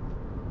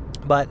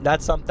 But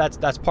that's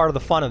part of the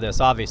fun of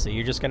this. Obviously,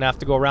 you're just gonna have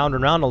to go around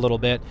and around a little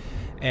bit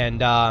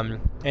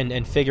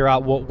and figure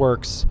out what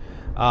works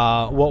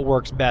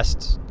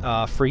best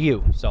for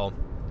you. So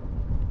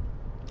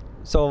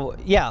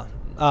yeah.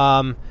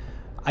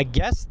 I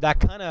guess that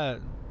kind of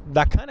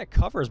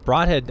covers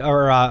broadhead,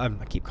 or I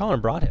keep calling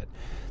it broadhead.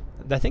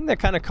 I think that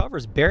kind of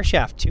covers bare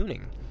shaft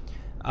tuning.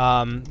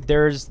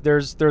 There's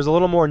a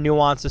little more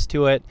nuances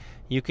to it.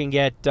 You can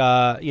get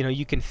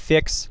you can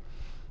fix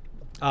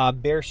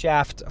bare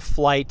shaft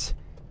flight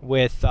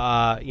with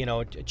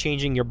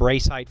changing your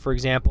brace height, for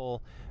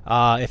example.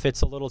 If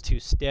it's a little too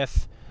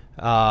stiff,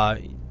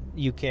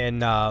 you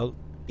can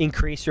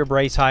increase your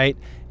brace height.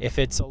 If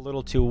it's a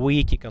little too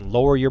weak, you can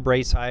lower your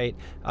brace height.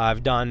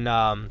 I've done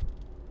a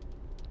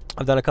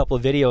couple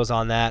of videos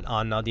on that,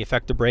 on the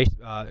effects of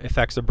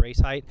brace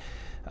height.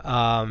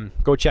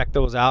 Go check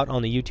those out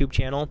on the YouTube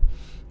channel.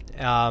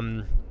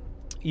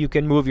 You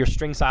can move your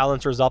string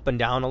silencers up and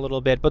down a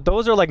little bit, but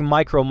those are like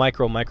micro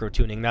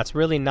tuning. That's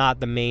really not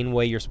the main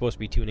way you're supposed to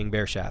be tuning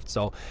bare shaft.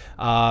 So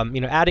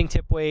adding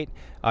tip weight,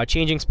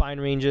 changing spine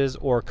ranges,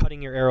 or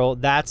cutting your arrow,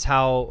 that's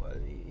how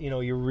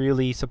you're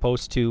really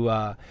supposed to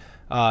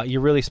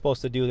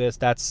do this.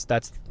 That's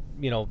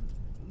the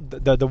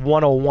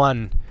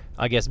 101,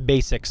 I guess,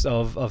 basics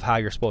of how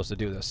you're supposed to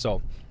do this.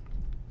 So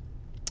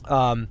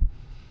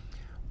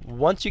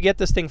once you get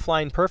this thing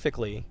flying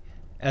perfectly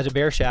as a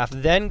bare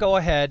shaft, then go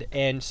ahead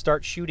and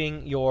start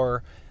shooting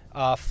your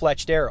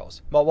fletched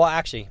arrows. Well,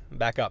 actually,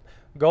 back up.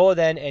 Go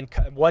then and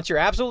once you're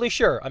absolutely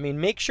sure,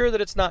 make sure that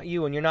it's not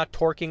you and you're not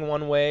torquing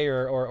one way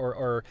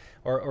or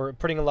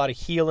putting a lot of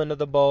heel into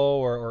the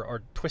bow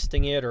or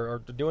twisting it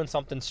or doing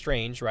something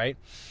strange, right?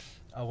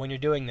 When you're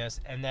doing this,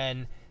 and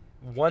then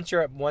once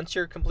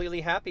you're completely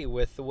happy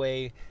with the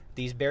way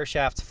these bare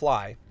shafts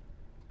fly,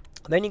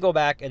 then you go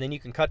back and then you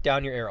can cut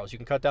down your arrows. You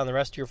can cut down the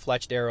rest of your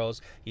fletched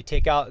arrows. You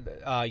take out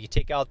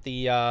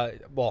the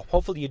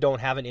hopefully you don't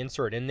have an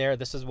insert in there.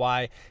 This is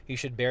why you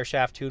should bare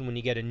shaft tune when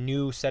you get a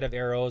new set of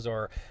arrows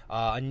or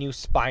a new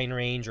spine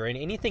range or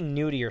anything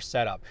new to your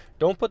setup.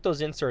 Don't put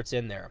those inserts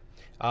in there.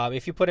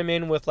 If you put them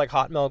in with like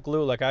hot melt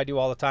glue, like I do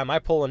all the time, I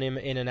pull them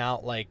in and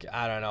out like,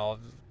 I don't know,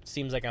 it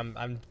seems like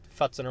I'm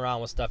futzing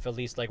around with stuff at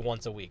least like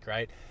once a week,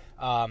 right?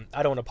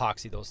 I don't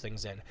epoxy those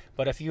things in.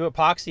 But if you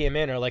epoxy them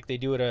in, or like they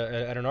do at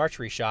an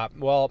archery shop,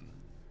 well,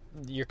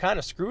 you're kind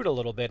of screwed a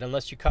little bit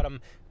unless you cut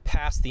them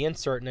past the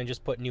insert and then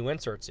just put new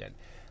inserts in.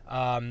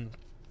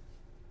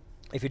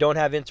 If you don't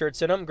have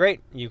inserts in them, great.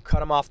 You cut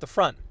them off the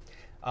front.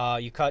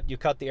 You cut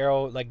the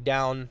arrow like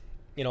down,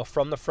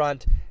 from the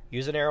front.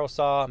 Use an arrow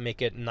saw,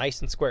 make it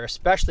nice and square.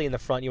 Especially in the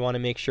front, you want to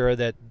make sure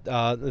that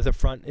the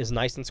front is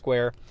nice and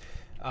square.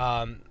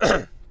 And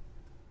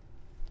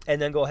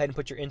then go ahead and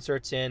put your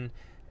inserts in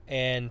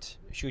and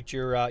shoot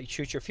your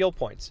field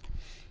points.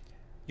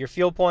 Your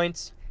field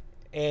points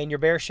and your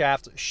bare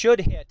shaft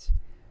should hit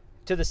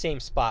to the same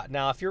spot.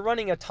 Now, if you're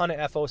running a ton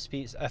of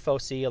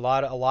FOC, a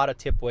lot of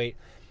tip weight,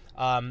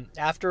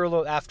 after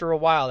a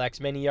while, X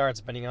many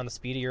yards, depending on the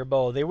speed of your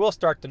bow, they will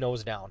start to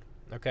nose down.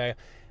 Okay,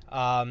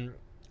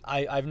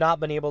 I've not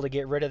been able to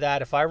get rid of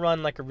that. If I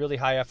run like a really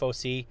high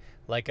FOC,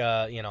 like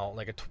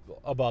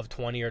above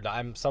 20, or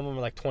some of them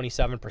are like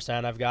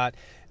 27% I've got,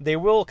 they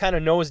will kind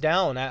of nose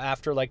down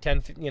after like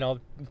 10,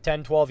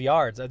 12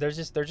 yards. There's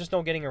just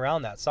no getting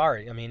around that.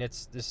 Sorry. I mean,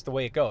 it's just the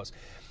way it goes.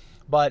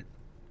 But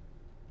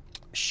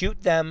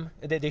shoot them.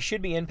 They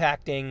should be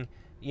impacting,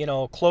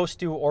 close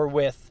to or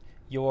with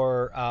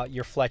your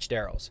fletched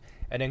arrows.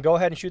 And then go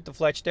ahead and shoot the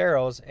fletched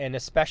arrows. And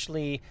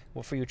especially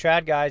for you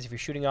trad guys, if you're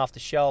shooting off the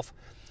shelf,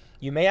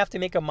 you may have to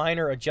make a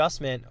minor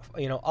adjustment,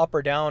 up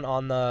or down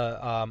on the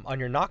on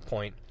your nock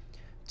point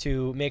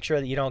to make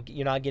sure that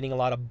you're not getting a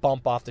lot of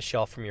bump off the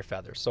shelf from your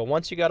feathers. So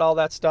once you got all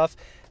that stuff,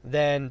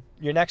 then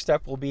your next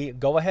step will be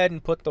go ahead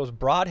and put those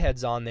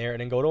broadheads on there,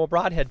 and then go to a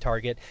broadhead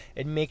target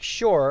and make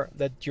sure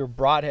that your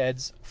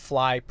broadheads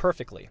fly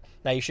perfectly.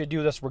 Now you should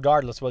do this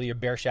regardless whether you're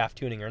bare shaft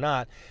tuning or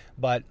not,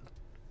 but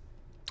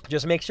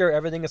just make sure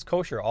everything is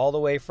kosher all the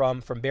way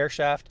from bare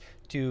shaft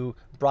to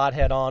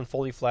broadhead on,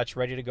 fully fletched,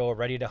 ready to go,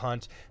 ready to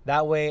hunt.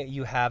 That way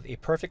you have a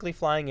perfectly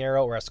flying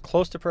arrow, or as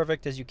close to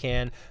perfect as you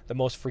can, the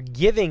most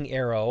forgiving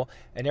arrow,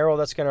 an arrow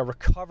that's going to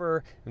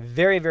recover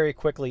very, very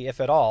quickly,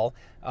 if at all,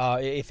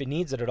 if it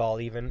needs it at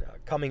all even,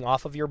 coming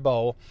off of your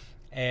bow.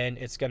 And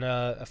it's going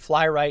to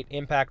fly right,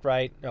 impact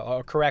right,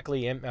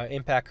 correctly,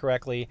 impact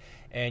correctly,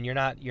 and you're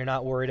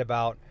not worried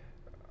about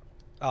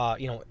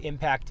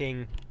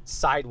impacting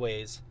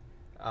sideways,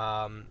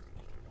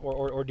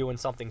 or doing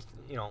something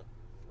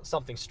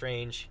something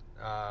strange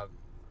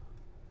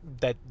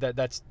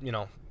that's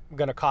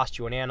going to cost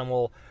you an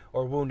animal,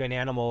 or wound an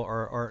animal,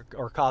 or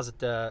cause it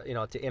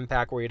to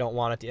impact where you don't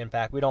want it to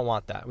impact. We don't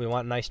want that. We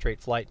want nice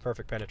straight flight,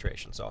 perfect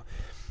penetration. So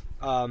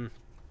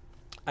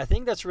I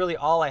think that's really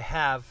all I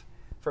have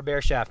for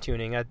bare shaft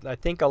tuning. I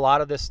think a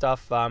lot of this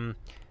stuff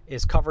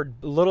is covered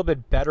a little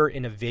bit better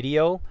in a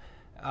video,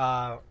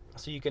 so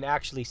you can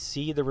actually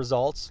see the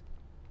results.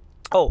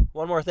 Oh,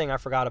 one more thing I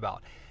forgot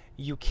about.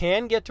 You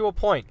can get to a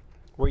point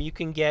where you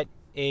can get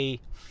a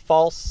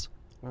false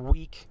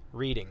weak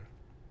reading,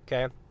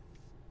 okay?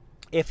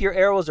 If your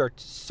arrows are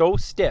so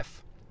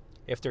stiff,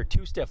 if they're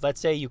too stiff,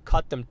 let's say you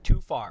cut them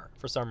too far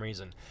for some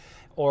reason,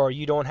 or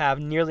you don't have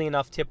nearly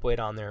enough tip weight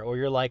on there, or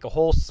you're like a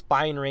whole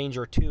spine range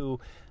or two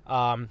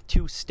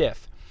too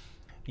stiff,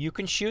 you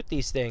can shoot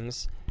these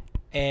things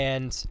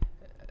and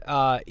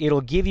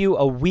it'll give you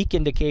a weak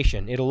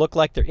indication. It'll look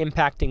like they're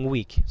impacting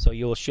weak. So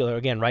you'll shoot,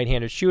 again,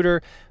 right-handed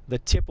shooter. The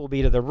tip will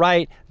be to the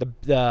right.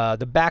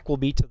 The back will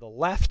be to the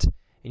left.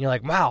 And you're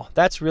like, wow,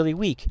 that's really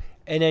weak.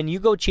 And then you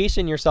go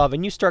chasing yourself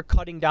and you start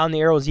cutting down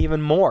the arrows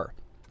even more.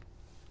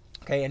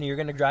 Okay, and you're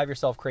going to drive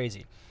yourself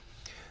crazy.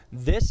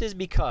 This is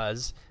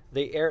because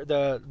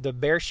the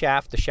bare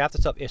shaft, the shaft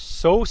itself, is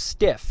so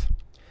stiff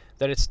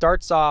that it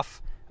starts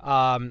off,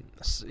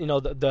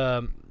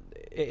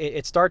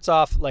 it starts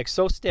off like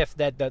so stiff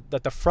that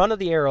the front of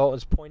the arrow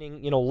is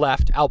pointing,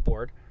 left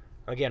outboard.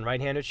 Again,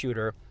 right-handed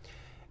shooter.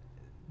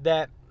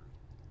 That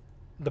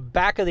the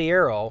back of the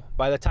arrow,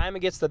 by the time it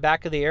gets to the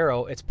back of the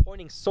arrow, it's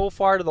pointing so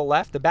far to the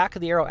left, the back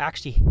of the arrow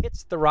actually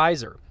hits the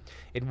riser.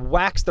 It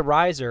whacks the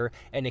riser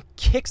and it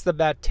kicks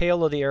the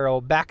tail of the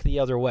arrow back the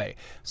other way.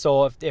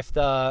 So if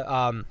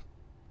the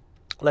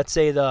let's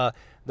say the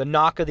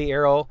nock of the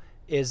arrow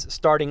is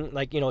starting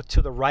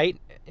to the right,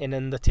 and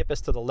then the tip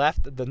is to the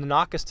left, the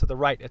nock is to the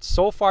right. It's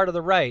so far to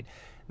the right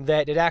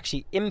that it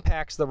actually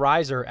impacts the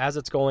riser as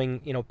it's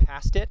going,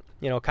 past it,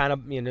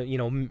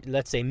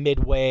 let's say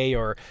midway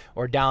or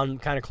down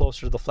kind of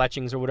closer to the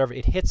fletchings or whatever.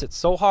 It hits it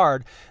so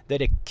hard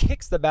that it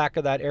kicks the back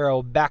of that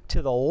arrow back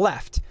to the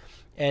left.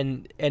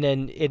 And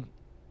then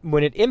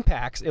when it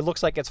impacts, it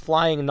looks like it's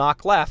flying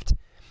nock left.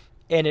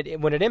 And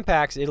when it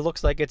impacts, it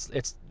looks like it's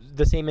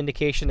the same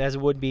indication as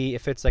it would be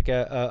if it's like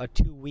a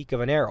too weak of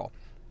an arrow.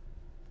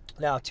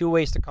 Now, two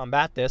ways to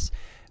combat this.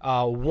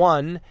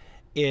 One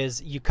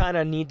is you kind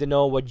of need to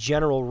know what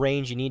general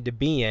range you need to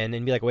be in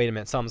and be like, wait a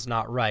minute, something's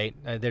not right.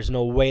 There's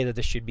no way that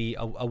this should be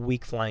a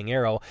weak flying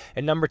arrow.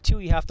 And number two,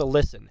 you have to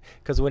listen,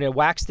 because when it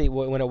whacks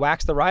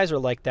the riser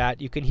like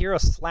that, you can hear a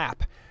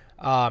slap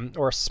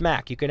or a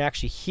smack. You can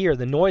actually hear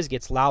the noise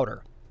gets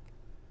louder.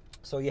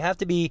 So you have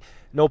to be,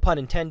 no pun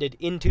intended,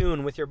 in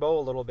tune with your bow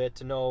a little bit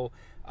to know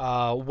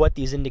what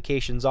these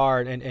indications are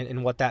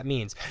and what that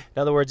means.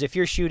 In other words, if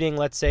you're shooting,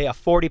 let's say, a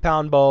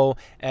 40-pound bow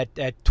at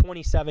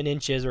 27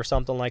 inches or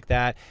something like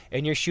that,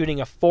 and you're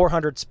shooting a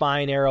 400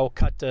 spine arrow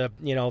cut to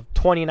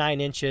 29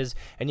 inches,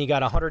 and you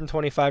got a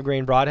 125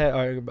 grain broadhead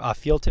or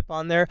field tip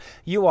on there,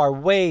 you are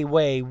way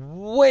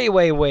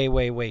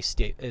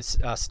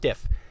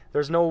stiff.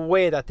 There's no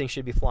way that thing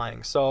should be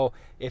flying. So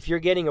if you're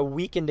getting a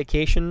weak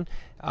indication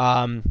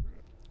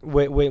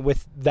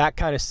with that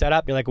kind of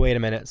setup, you're like, wait a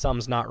minute,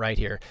 something's not right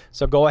here.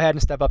 So go ahead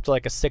and step up to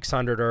like a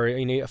 600 or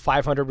a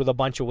 500 with a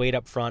bunch of weight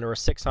up front, or a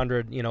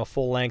 600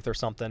 full length or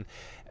something,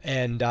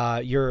 and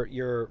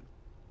your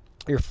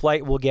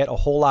flight will get a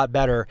whole lot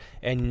better,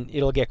 and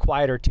it'll get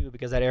quieter too,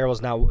 because that arrow is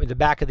now, the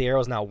back of the arrow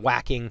is now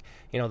whacking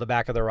the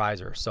back of the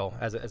riser, so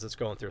as it's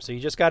going through. So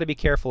you just got to be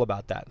careful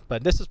about that.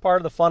 But this is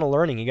part of the fun of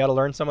learning. You got to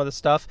learn some of this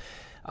stuff,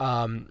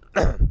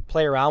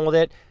 play around with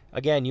it.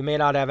 again, you may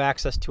not have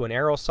access to an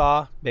arrow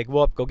saw. Big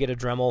whoop, go get a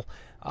Dremel.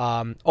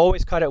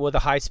 Always cut it with a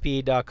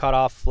high-speed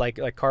cutoff, like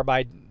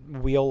carbide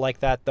wheel like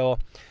that, though.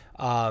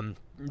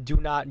 Do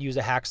not use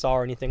a hacksaw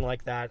or anything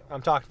like that.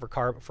 I'm talking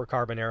for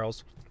carbon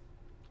arrows.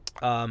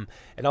 And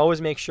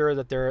always make sure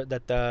that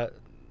the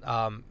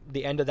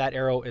end of that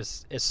arrow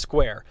is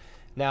square.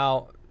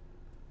 Now,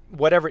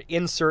 whatever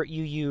insert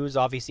you use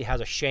obviously has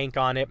a shank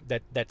on it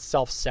that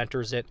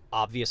self-centers it,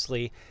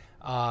 obviously.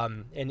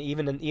 And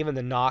even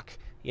the nock,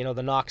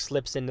 the nock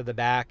slips into the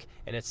back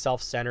and it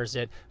self-centers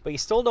it. But you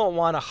still don't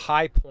want a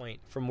high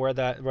point from where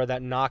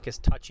that nock is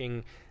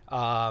touching.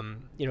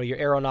 Your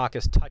arrow nock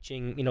is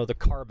touching, the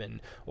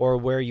carbon, or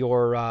where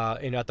your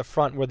at the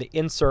front where the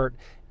insert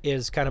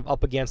is kind of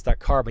up against that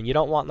carbon. You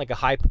don't want like a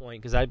high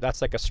point, because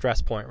that's like a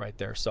stress point right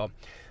there. So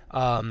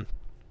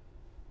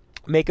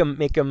make them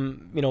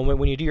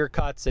when you do your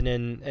cuts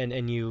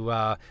and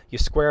you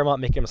square them up,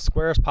 make them as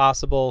square as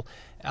possible.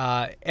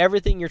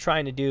 Everything you're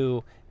trying to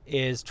do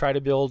is try to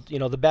build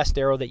the best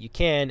arrow that you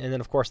can, and then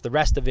of course the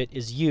rest of it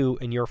is you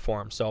in your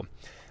form. So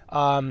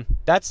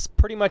that's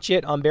pretty much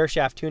it on bare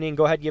shaft tuning.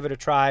 Go ahead, give it a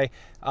try.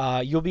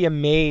 You'll be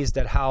amazed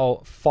at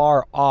how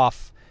far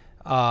off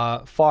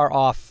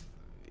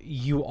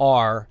you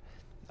are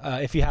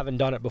if you haven't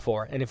done it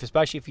before, and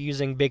especially if you're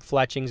using big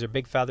fletchings or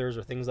big feathers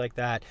or things like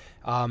that.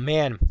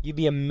 Man, you'd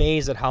be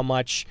amazed at how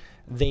much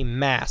they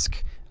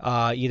mask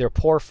either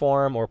poor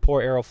form or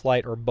poor arrow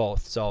flight, or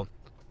both. So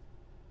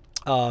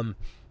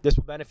this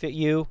will benefit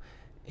you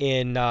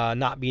in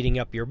not beating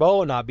up your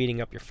bow, not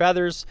beating up your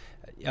feathers.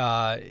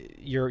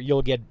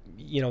 You'll get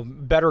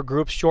better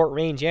groups, short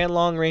range and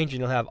long range,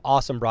 and you'll have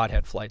awesome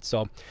broadhead flight.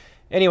 So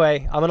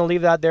anyway, I'm gonna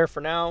leave that there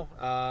for now.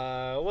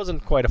 It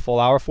wasn't quite a full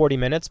hour, 40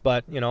 minutes,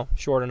 but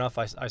short enough,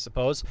 I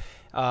suppose.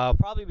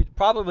 Probably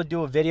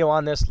do a video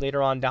on this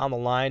later on down the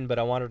line, but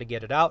I wanted to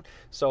get it out.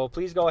 So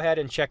please go ahead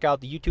and check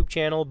out the YouTube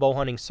channel, Bow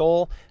Hunting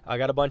Soul. I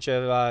got a bunch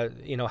of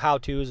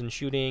how-tos and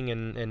shooting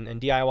and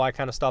DIY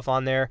kind of stuff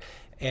on there,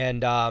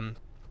 and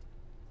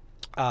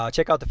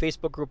check out the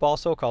Facebook group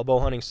also called Bow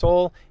Hunting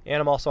Soul, and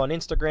I'm also on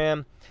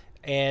Instagram.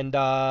 And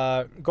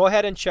go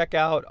ahead and check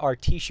out our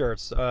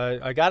t-shirts.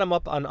 I got them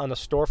up on the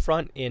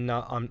storefront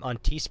on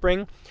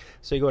Teespring.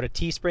 So you go to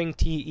Teespring,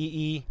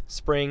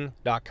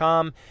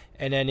 Teespring.com,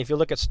 and then if you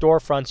look at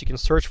storefronts, you can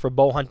search for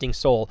Bow Hunting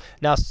Soul.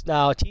 Now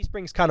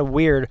Teespring's kind of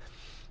weird.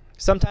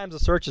 Sometimes the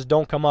searches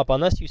don't come up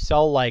unless you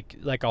sell like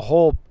a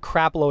whole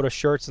crap load of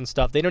shirts and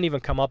stuff. They don't even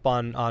come up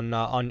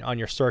on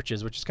your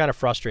searches, which is kind of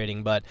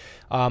frustrating. But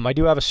I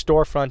do have a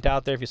storefront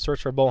out there. If you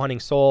search for Bow Hunting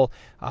Soul,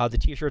 the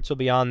t-shirts will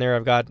be on there.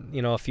 I've got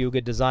a few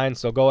good designs,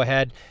 so go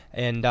ahead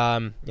and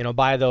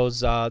buy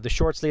those. The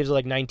short sleeves are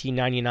like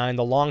 $19.99.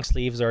 The long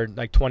sleeves are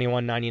like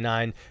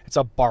 $21.99. It's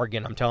a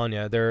bargain, I'm telling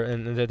you.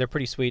 They're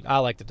pretty sweet. I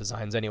like the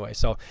designs anyway.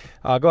 So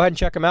go ahead and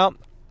check them out.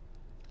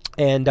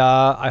 And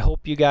I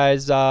hope you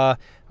guys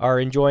are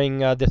enjoying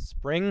this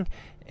spring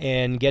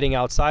and getting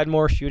outside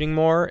more, shooting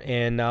more,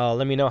 and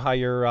let me know how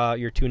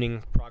your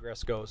tuning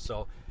progress goes.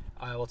 So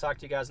I will talk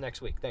to you guys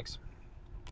next week. Thanks.